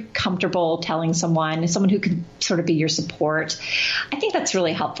like, if you're comfortable telling someone who can sort of be your support, I think that's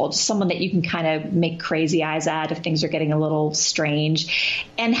really helpful. Just someone that you can kind of make crazy eyes at if things are getting a little strange.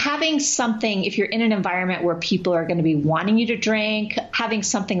 And having something, if you're in an environment where people are going to be wanting you to drink, having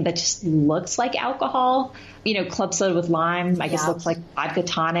something that just looks like alcohol, club soda with lime, I guess looks like vodka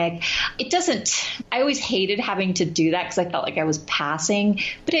tonic. I always hated having to do that because I felt like I was passing,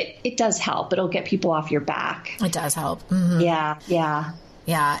 but it does help. It'll get people off your back. It does help. Mm-hmm. Yeah. Yeah.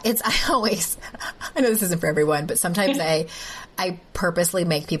 Yeah. I know this isn't for everyone, but sometimes I purposely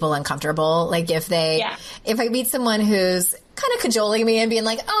make people uncomfortable. Like if I meet someone who's kind of cajoling me and being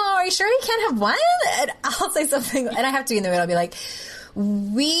like, oh, are you sure you can't have one? And I'll say something, and I have to be in the middle, I'll be like,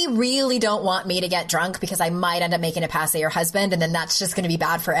 we really don't want me to get drunk because I might end up making a pass at your husband, and then that's just going to be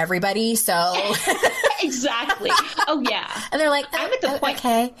bad for everybody. So exactly. Oh yeah. And they're like, I'm at the point.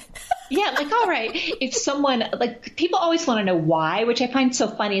 Okay. Yeah. Like, all right. If someone, like, people always want to know why, which I find so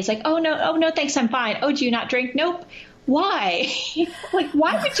funny. It's like, oh no, thanks. I'm fine. Oh, do you not drink? Nope. Why? Like,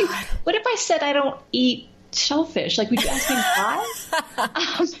 why would you, what if I said I don't eat shellfish? Like, would you ask me why?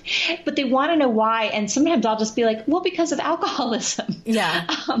 But they want to know why. And sometimes I'll just be like, well, because of alcoholism. Yeah.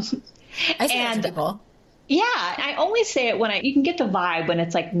 I say that to people. Yeah. I only say it you can get the vibe when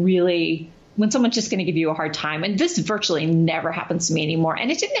it's like really, when someone's just going to give you a hard time. And this virtually never happens to me anymore.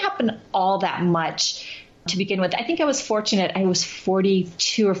 And it didn't happen all that much to begin with. I think I was fortunate. I was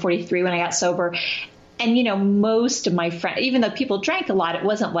 42 or 43 when I got sober. And, most of my friends, even though people drank a lot, it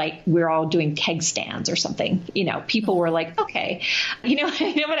wasn't like we're all doing keg stands or something. People were like, okay,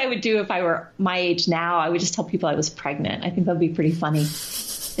 what I would do if I were my age now? I would just tell people I was pregnant. I think that would be pretty funny.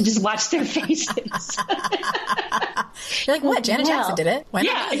 And just watch their faces. You're like, what? Janet Jackson did it? Why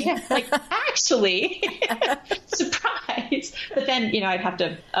not? Yeah. Like, actually, surprise. But then, I'd have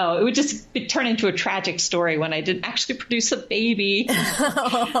to, it would just turn into a tragic story when I didn't actually produce a baby.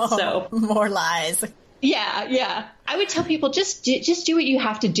 So more lies. Yeah. I would tell people just do what you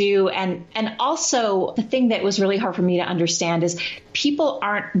have to do. And also the thing that was really hard for me to understand is people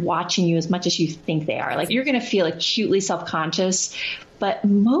aren't watching you as much as you think they are. Like, you're going to feel acutely self-conscious, but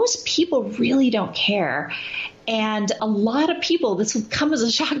most people really don't care. And a lot of people, this will come as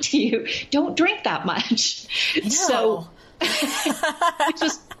a shock to you, don't drink that much. So which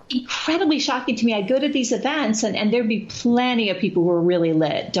was incredibly shocking to me. I'd go to these events and there'd be plenty of people who were really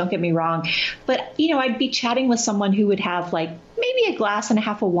lit. Don't get me wrong. But, I'd be chatting with someone who would have like maybe a glass and a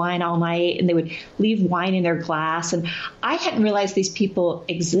half of wine all night, and they would leave wine in their glass. And I hadn't realized these people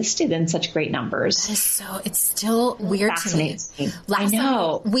existed in such great numbers. That is it's still weird to me. I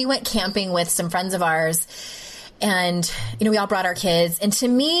know. We went camping with some friends of ours. And, we all brought our kids. And to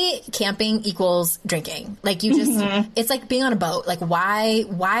me, camping equals drinking. Like you just, it's like being on a boat. Like why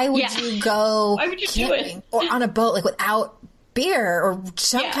would you go why would you camping or on a boat, like without beer or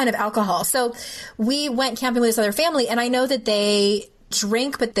some kind of alcohol? So we went camping with this other family, and I know that they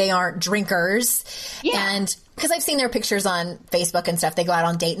drink, but they aren't drinkers. Yeah. And because I've seen their pictures on Facebook and stuff, they go out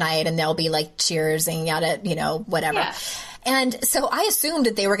on date night and they'll be like cheersing out at, whatever. Yeah. And so I assumed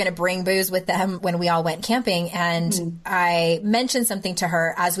that they were going to bring booze with them when we all went camping. And I mentioned something to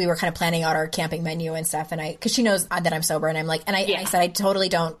her as we were kind of planning out our camping menu and stuff. And because she knows that I'm sober, and I'm like, I said, I totally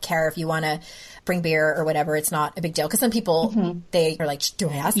don't care if you want to bring beer or whatever. It's not a big deal. Because some people, they are like, do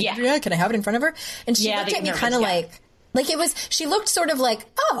I ask Andrea? Can I have it in front of her? And she looked at me kind of like it was, she looked sort of like,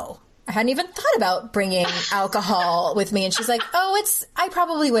 oh, I hadn't even thought about bringing alcohol with me. And she's like, oh, I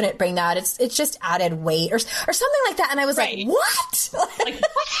probably wouldn't bring that. It's just added weight or something like that. And I was like, what? Like,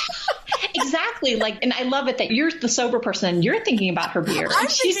 what? Exactly. And I love it that you're the sober person and you're thinking about her beer. I'm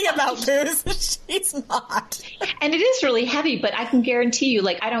thinking about booze. She's not. And it is really heavy, but I can guarantee you,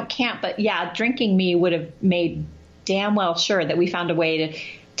 I don't camp, but drinking me would have made damn well sure that we found a way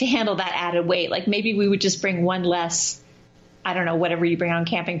to handle that added weight. Like maybe we would just bring one less, I don't know, whatever you bring on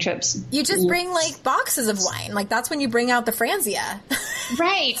camping trips. You just bring boxes of wine. That's when you bring out the Franzia.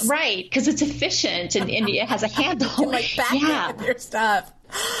 Right. Because it's efficient and it has a handle. Back your stuff.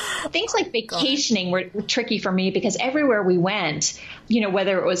 Things like vacationing were tricky for me because everywhere we went,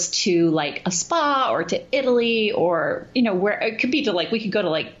 whether it was to a spa or to Italy or, where it could be to we could go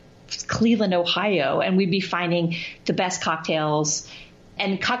to Cleveland, Ohio, and we'd be finding the best cocktails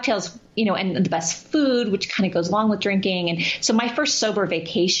and the best food, which kind of goes along with drinking. And so my first sober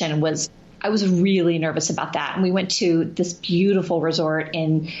vacation I was really nervous about that. And we went to this beautiful resort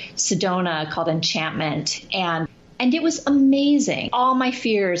in Sedona called Enchantment. And it was amazing. All my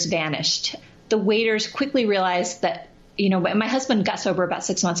fears vanished. The waiters quickly realized that, my husband got sober about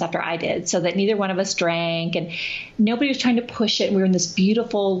 6 months after I did, so that neither one of us drank and nobody was trying to push it. We were in this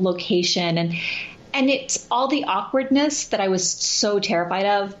beautiful location and it's all the awkwardness that I was so terrified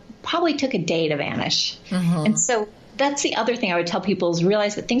of probably took a day to vanish. Mm-hmm. And so that's the other thing I would tell people is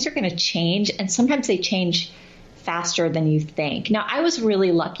realize that things are going to change, and sometimes they change faster than you think. Now, I was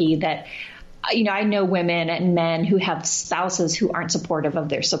really lucky that, I know women and men who have spouses who aren't supportive of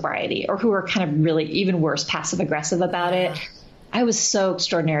their sobriety or who are kind of really even worse, passive aggressive about it. I was so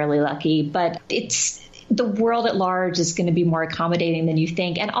extraordinarily lucky, but the world at large is going to be more accommodating than you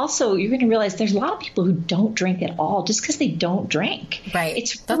think. And also you're going to realize there's a lot of people who don't drink at all just because they don't drink. Right.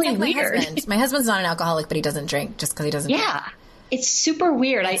 It's really weird. My husband's not an alcoholic, but he doesn't drink just because he doesn't drink. It's super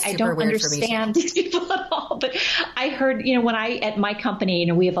weird. I don't understand these people at all. But I heard, when at my company,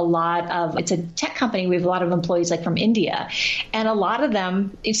 we have it's a tech company. We have a lot of employees from India, and a lot of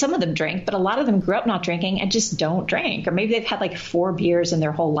them, some of them drink, but a lot of them grew up not drinking and just don't drink. Or maybe they've had 4 beers in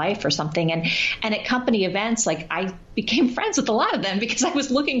their whole life or something. And at company events, I became friends with a lot of them because I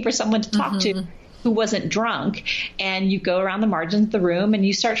was looking for someone to talk to who wasn't drunk. And you go around the margins of the room and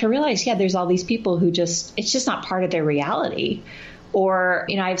you start to realize, there's all these people who it's just not part of their reality. Or,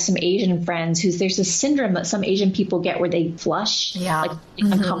 I have some Asian friends there's this syndrome that some Asian people get where they flush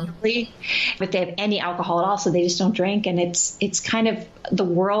uncomfortably, but they have any alcohol at all. So they just don't drink. And it's kind of, the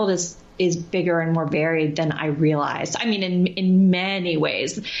world is bigger and more varied than I realized. I mean, in many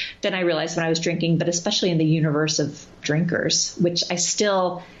ways than I realized when I was drinking, but especially in the universe of drinkers, which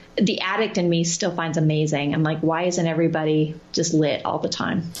the addict in me still finds amazing. I'm like, why isn't everybody just lit all the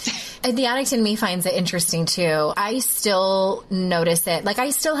time? The addict in me finds it interesting too. I still notice it. I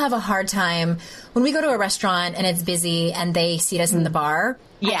still have a hard time when we go to a restaurant and it's busy and they seat us in the bar.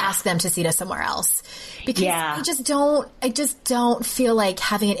 I ask them to seat us somewhere else because I just don't feel like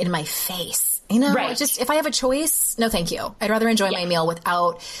having it in my face. Right. If I have a choice, no, thank you. I'd rather enjoy my meal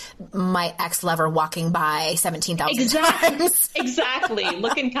without my ex-lover walking by 17,000 times. Exactly.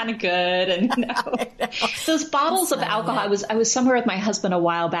 Looking kind of good. And those bottles of alcohol, I was somewhere with my husband a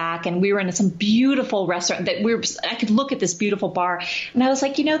while back and we were in some beautiful restaurant I could look at this beautiful bar and I was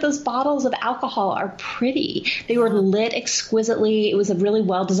like, those bottles of alcohol are pretty. They were lit exquisitely. It was a really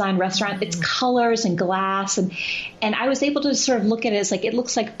well-designed restaurant. It's colors and glass. And I was able to sort of look at it as it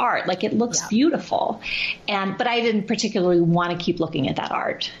looks like art. It looks beautiful. But I didn't particularly want to keep looking at that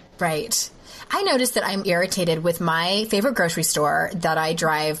art. Right. I noticed that I'm irritated with my favorite grocery store that I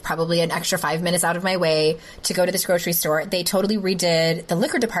drive probably an extra 5 minutes out of my way to go to this grocery store. They totally redid the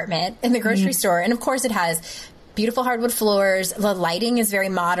liquor department in the grocery store. And of course it has beautiful hardwood floors. The lighting is very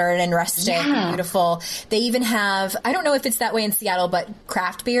modern and rustic and beautiful. They even have, I don't know if it's that way in Seattle, but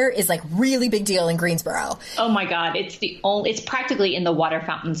craft beer is like really big deal in Greensboro. Oh my God. It's practically in the water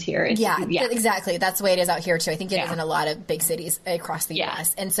fountains here. Exactly. That's the way it is out here too. I think it is in a lot of big cities across the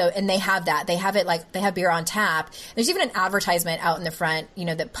US. And they have that. They have it like, they have beer on tap. There's even an advertisement out in the front,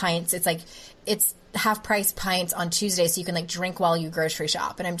 that pints, it's half price pints on Tuesday. So you can like drink while you grocery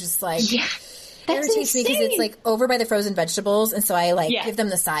shop. And I'm just like, irritates me because it's like over by the frozen vegetables, and so I give them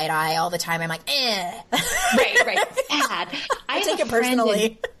the side eye all the time. I'm like, right, bad. I take it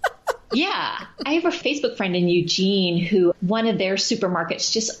personally. I have a Facebook friend in Eugene who one of their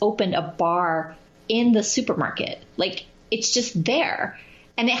supermarkets just opened a bar in the supermarket. Like it's just there,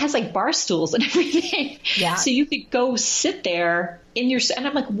 and it has like bar stools and everything. Yeah, so you could go sit there. And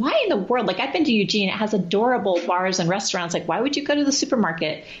I'm like, why in the world? Like, I've been to Eugene. It has adorable bars and restaurants. Like, why would you go to the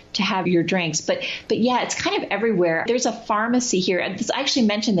supermarket to have your drinks? But yeah, it's kind of everywhere. There's a pharmacy here. I actually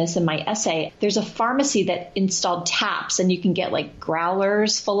mentioned this in my essay. There's a pharmacy that installed taps, and you can get like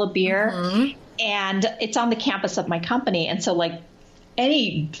growlers full of beer. Mm-hmm. And it's on the campus of my company. And so like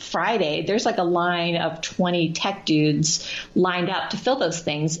any Friday, there's like a line of 20 tech dudes lined up to fill those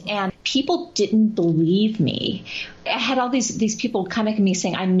things. And people didn't believe me. I had all these people coming to me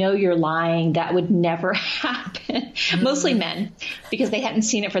saying, I know you're lying. That would never happen. Mostly men, because they hadn't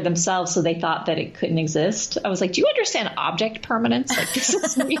seen it for themselves. So they thought that it couldn't exist. I was like, do you understand object permanence? Like, this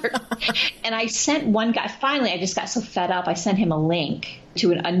is weird. And I sent one guy, finally, I just got so fed up. I sent him a link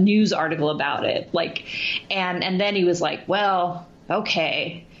to a news article about it. Like, and then he was like, well,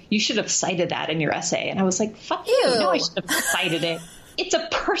 okay, you should have cited that in your essay. And I was like, fuck you. No, I should have cited it. It's a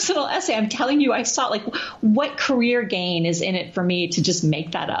personal essay. I'm telling you, I saw like what career gain is in it for me to just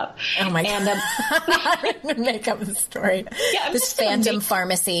make that up. Oh my God. Make up the story. Yeah, this phantom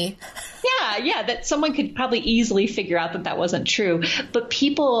pharmacy. Yeah, that someone could probably easily figure out that wasn't true. But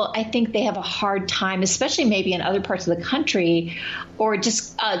people, I think they have a hard time, especially maybe in other parts of the country or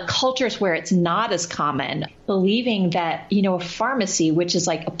just cultures where it's not as common, believing that, a pharmacy, which is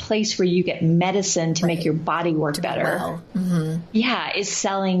like a place where you get medicine to make your body work better. Well. Mm-hmm. Yeah, is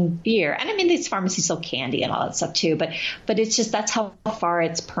selling beer. And I mean, these pharmacies sell candy and all that stuff too. But it's just that's how far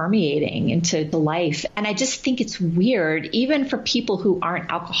it's permeating into the life. And I just think it's weird, even for people who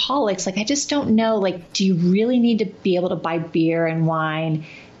aren't alcoholics. Like, I just don't know, like, do you really need to be able to buy beer and wine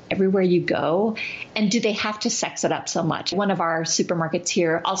everywhere you go? And do they have to sex it up so much? One of our supermarkets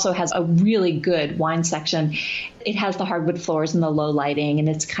here also has a really good wine section. It has the hardwood floors and the low lighting. And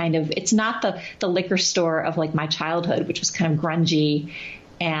it's not the liquor store of like my childhood, which was kind of grungy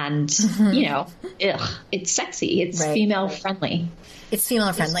and, it's sexy. It's female friendly. It's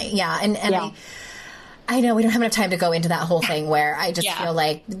female friendly. Yeah. And I know we don't have enough time to go into that whole thing where I just feel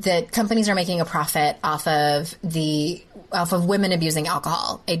like the companies are making a profit off of women abusing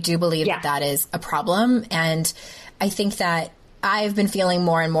alcohol. I do believe that is a problem. And I think that I've been feeling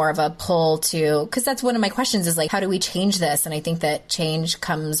more and more of a pull to, because that's one of my questions is like, how do we change this? And I think that change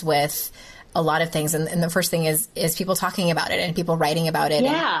comes with a lot of things. And the first thing is people talking about it and people writing about it.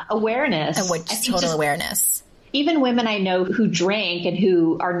 Yeah, awareness. And total awareness. Even women I know who drink and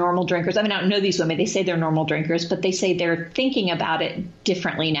who are normal drinkers. I mean, I don't know these women. They say they're normal drinkers, but they say they're thinking about it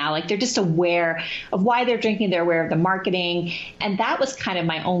differently now. Like they're just aware of why they're drinking. They're aware of the marketing. And that was kind of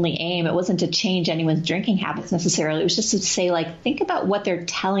my only aim. It wasn't to change anyone's drinking habits necessarily. It was just to say, like, think about what they're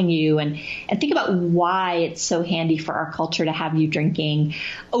telling you and think about why it's so handy for our culture to have you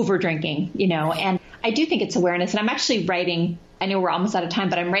over drinking, And I do think it's awareness. And I'm actually writing, I know we're almost out of time,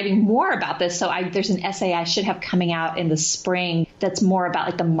 but I'm writing more about this. So there's an essay I should have coming out in the spring that's more about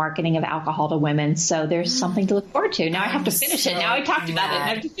like the marketing of alcohol to women. So there's something to look forward to. Now I have to finish it. Now I talked about it. I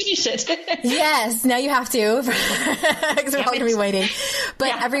have to finish it. Yes, now you have to because we're all going to be waiting.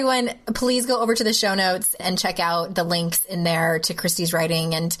 But everyone, please go over to the show notes and check out the links in there to Kristi's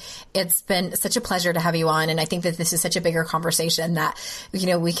writing. And it's been such a pleasure to have you on. And I think that this is such a bigger conversation that,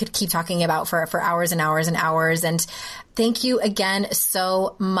 we could keep talking about for hours and hours and hours. And thank you again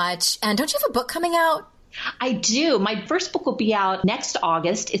so much. And don't you have a book coming out? I do. My first book will be out next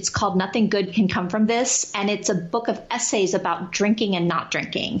August. It's called Nothing Good Can Come From This. And it's a book of essays about drinking and not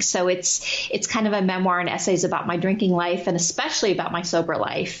drinking. So it's kind of a memoir and essays about my drinking life and especially about my sober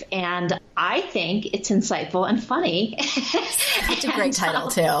life. And I think it's insightful and funny. It's a great title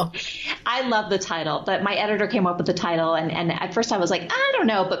too. I love the title, but my editor came up with the title. And at first I was like, I don't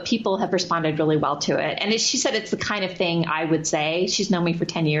know, but people have responded really well to it. And she said it's the kind of thing I would say. She's known me for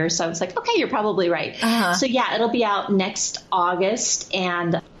 10 years. So I was like, okay, you're probably right. So yeah, it'll be out next August.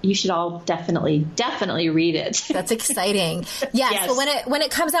 And you should all definitely read it. That's exciting. Yes. But when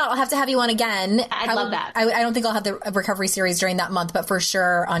it comes out, I'll have to have you on again. I'd love that. I don't think I'll have the recovery series during that month, but for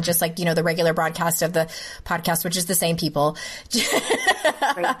sure on just like, the regular broadcast of the podcast, which is the same people.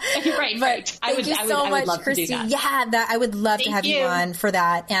 Right. Thank you so much, Kristi. Yeah, I would love to have you on for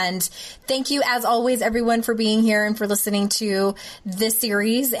that. And thank you, as always, everyone, for being here and for listening to this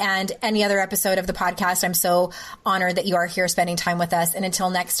series and any other episode of the podcast. I'm so honored that you are here spending time with us. And until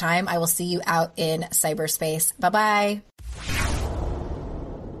next time, I will see you out in cyberspace. Bye-bye.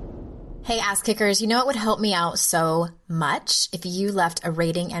 Hey, Ass Kickers, you know it would help me out so much if you left a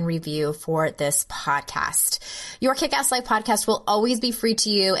rating and review for this podcast. Your Kick-Ass Life podcast will always be free to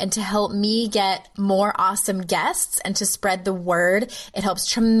you, and to help me get more awesome guests and to spread the word, it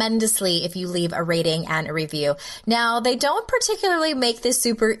helps tremendously if you leave a rating and a review. Now, they don't particularly make this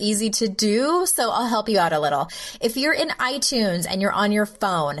super easy to do, so I'll help you out a little. If you're in iTunes and you're on your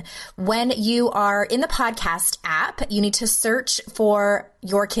phone, when you are in the podcast app, you need to search for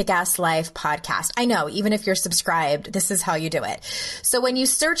Your Kick-Ass Life podcast. I know, even if you're subscribed, this is how you do it. So when you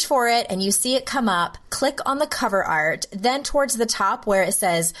search for it and you see it come up, click on the cover art, then towards the top where it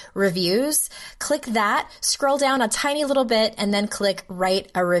says reviews, click that, scroll down a tiny little bit, and then click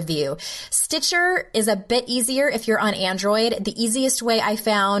write a review. Stitcher is a bit easier if you're on Android. The easiest way I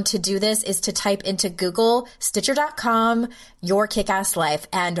found to do this is to type into Google, Stitcher.com, Your Kick-Ass Life,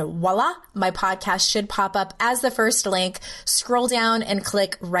 and voila, my podcast should pop up as the first link. Scroll down and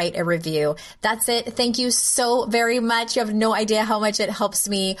click write a review. That's it. Thank you so very much. You have no idea how much it helps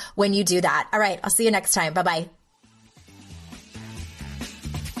me when you do that. All right. I'll see you next time. Bye-bye.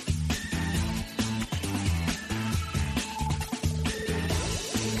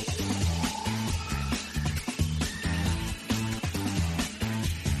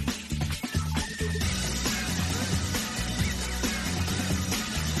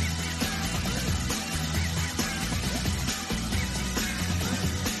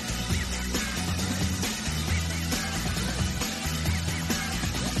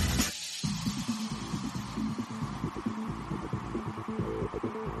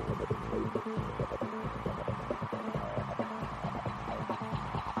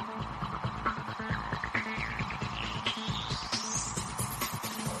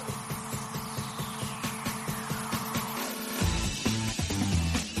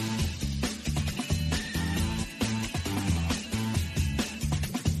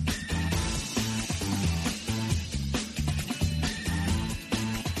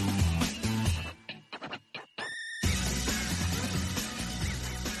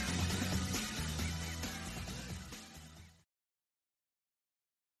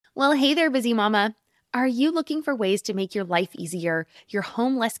 Well, hey there, busy mama. Are you looking for ways to make your life easier, your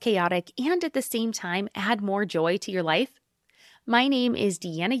home less chaotic, and at the same time add more joy to your life? My name is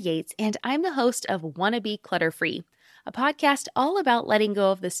Deanna Yates, and I'm the host of Wanna Be Clutter-Free, a podcast all about letting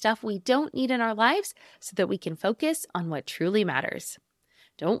go of the stuff we don't need in our lives so that we can focus on what truly matters.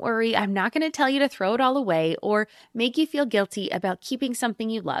 Don't worry, I'm not going to tell you to throw it all away or make you feel guilty about keeping something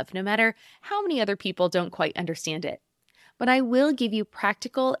you love, no matter how many other people don't quite understand it. But I will give you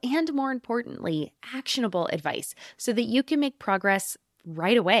practical and, more importantly, actionable advice so that you can make progress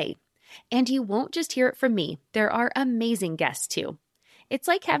right away. And you won't just hear it from me. There are amazing guests too. It's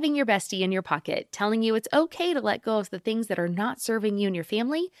like having your bestie in your pocket telling you it's okay to let go of the things that are not serving you and your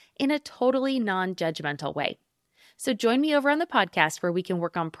family in a totally non-judgmental way. So join me over on the podcast where we can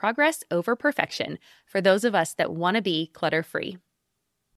work on progress over perfection for those of us that want to be clutter-free.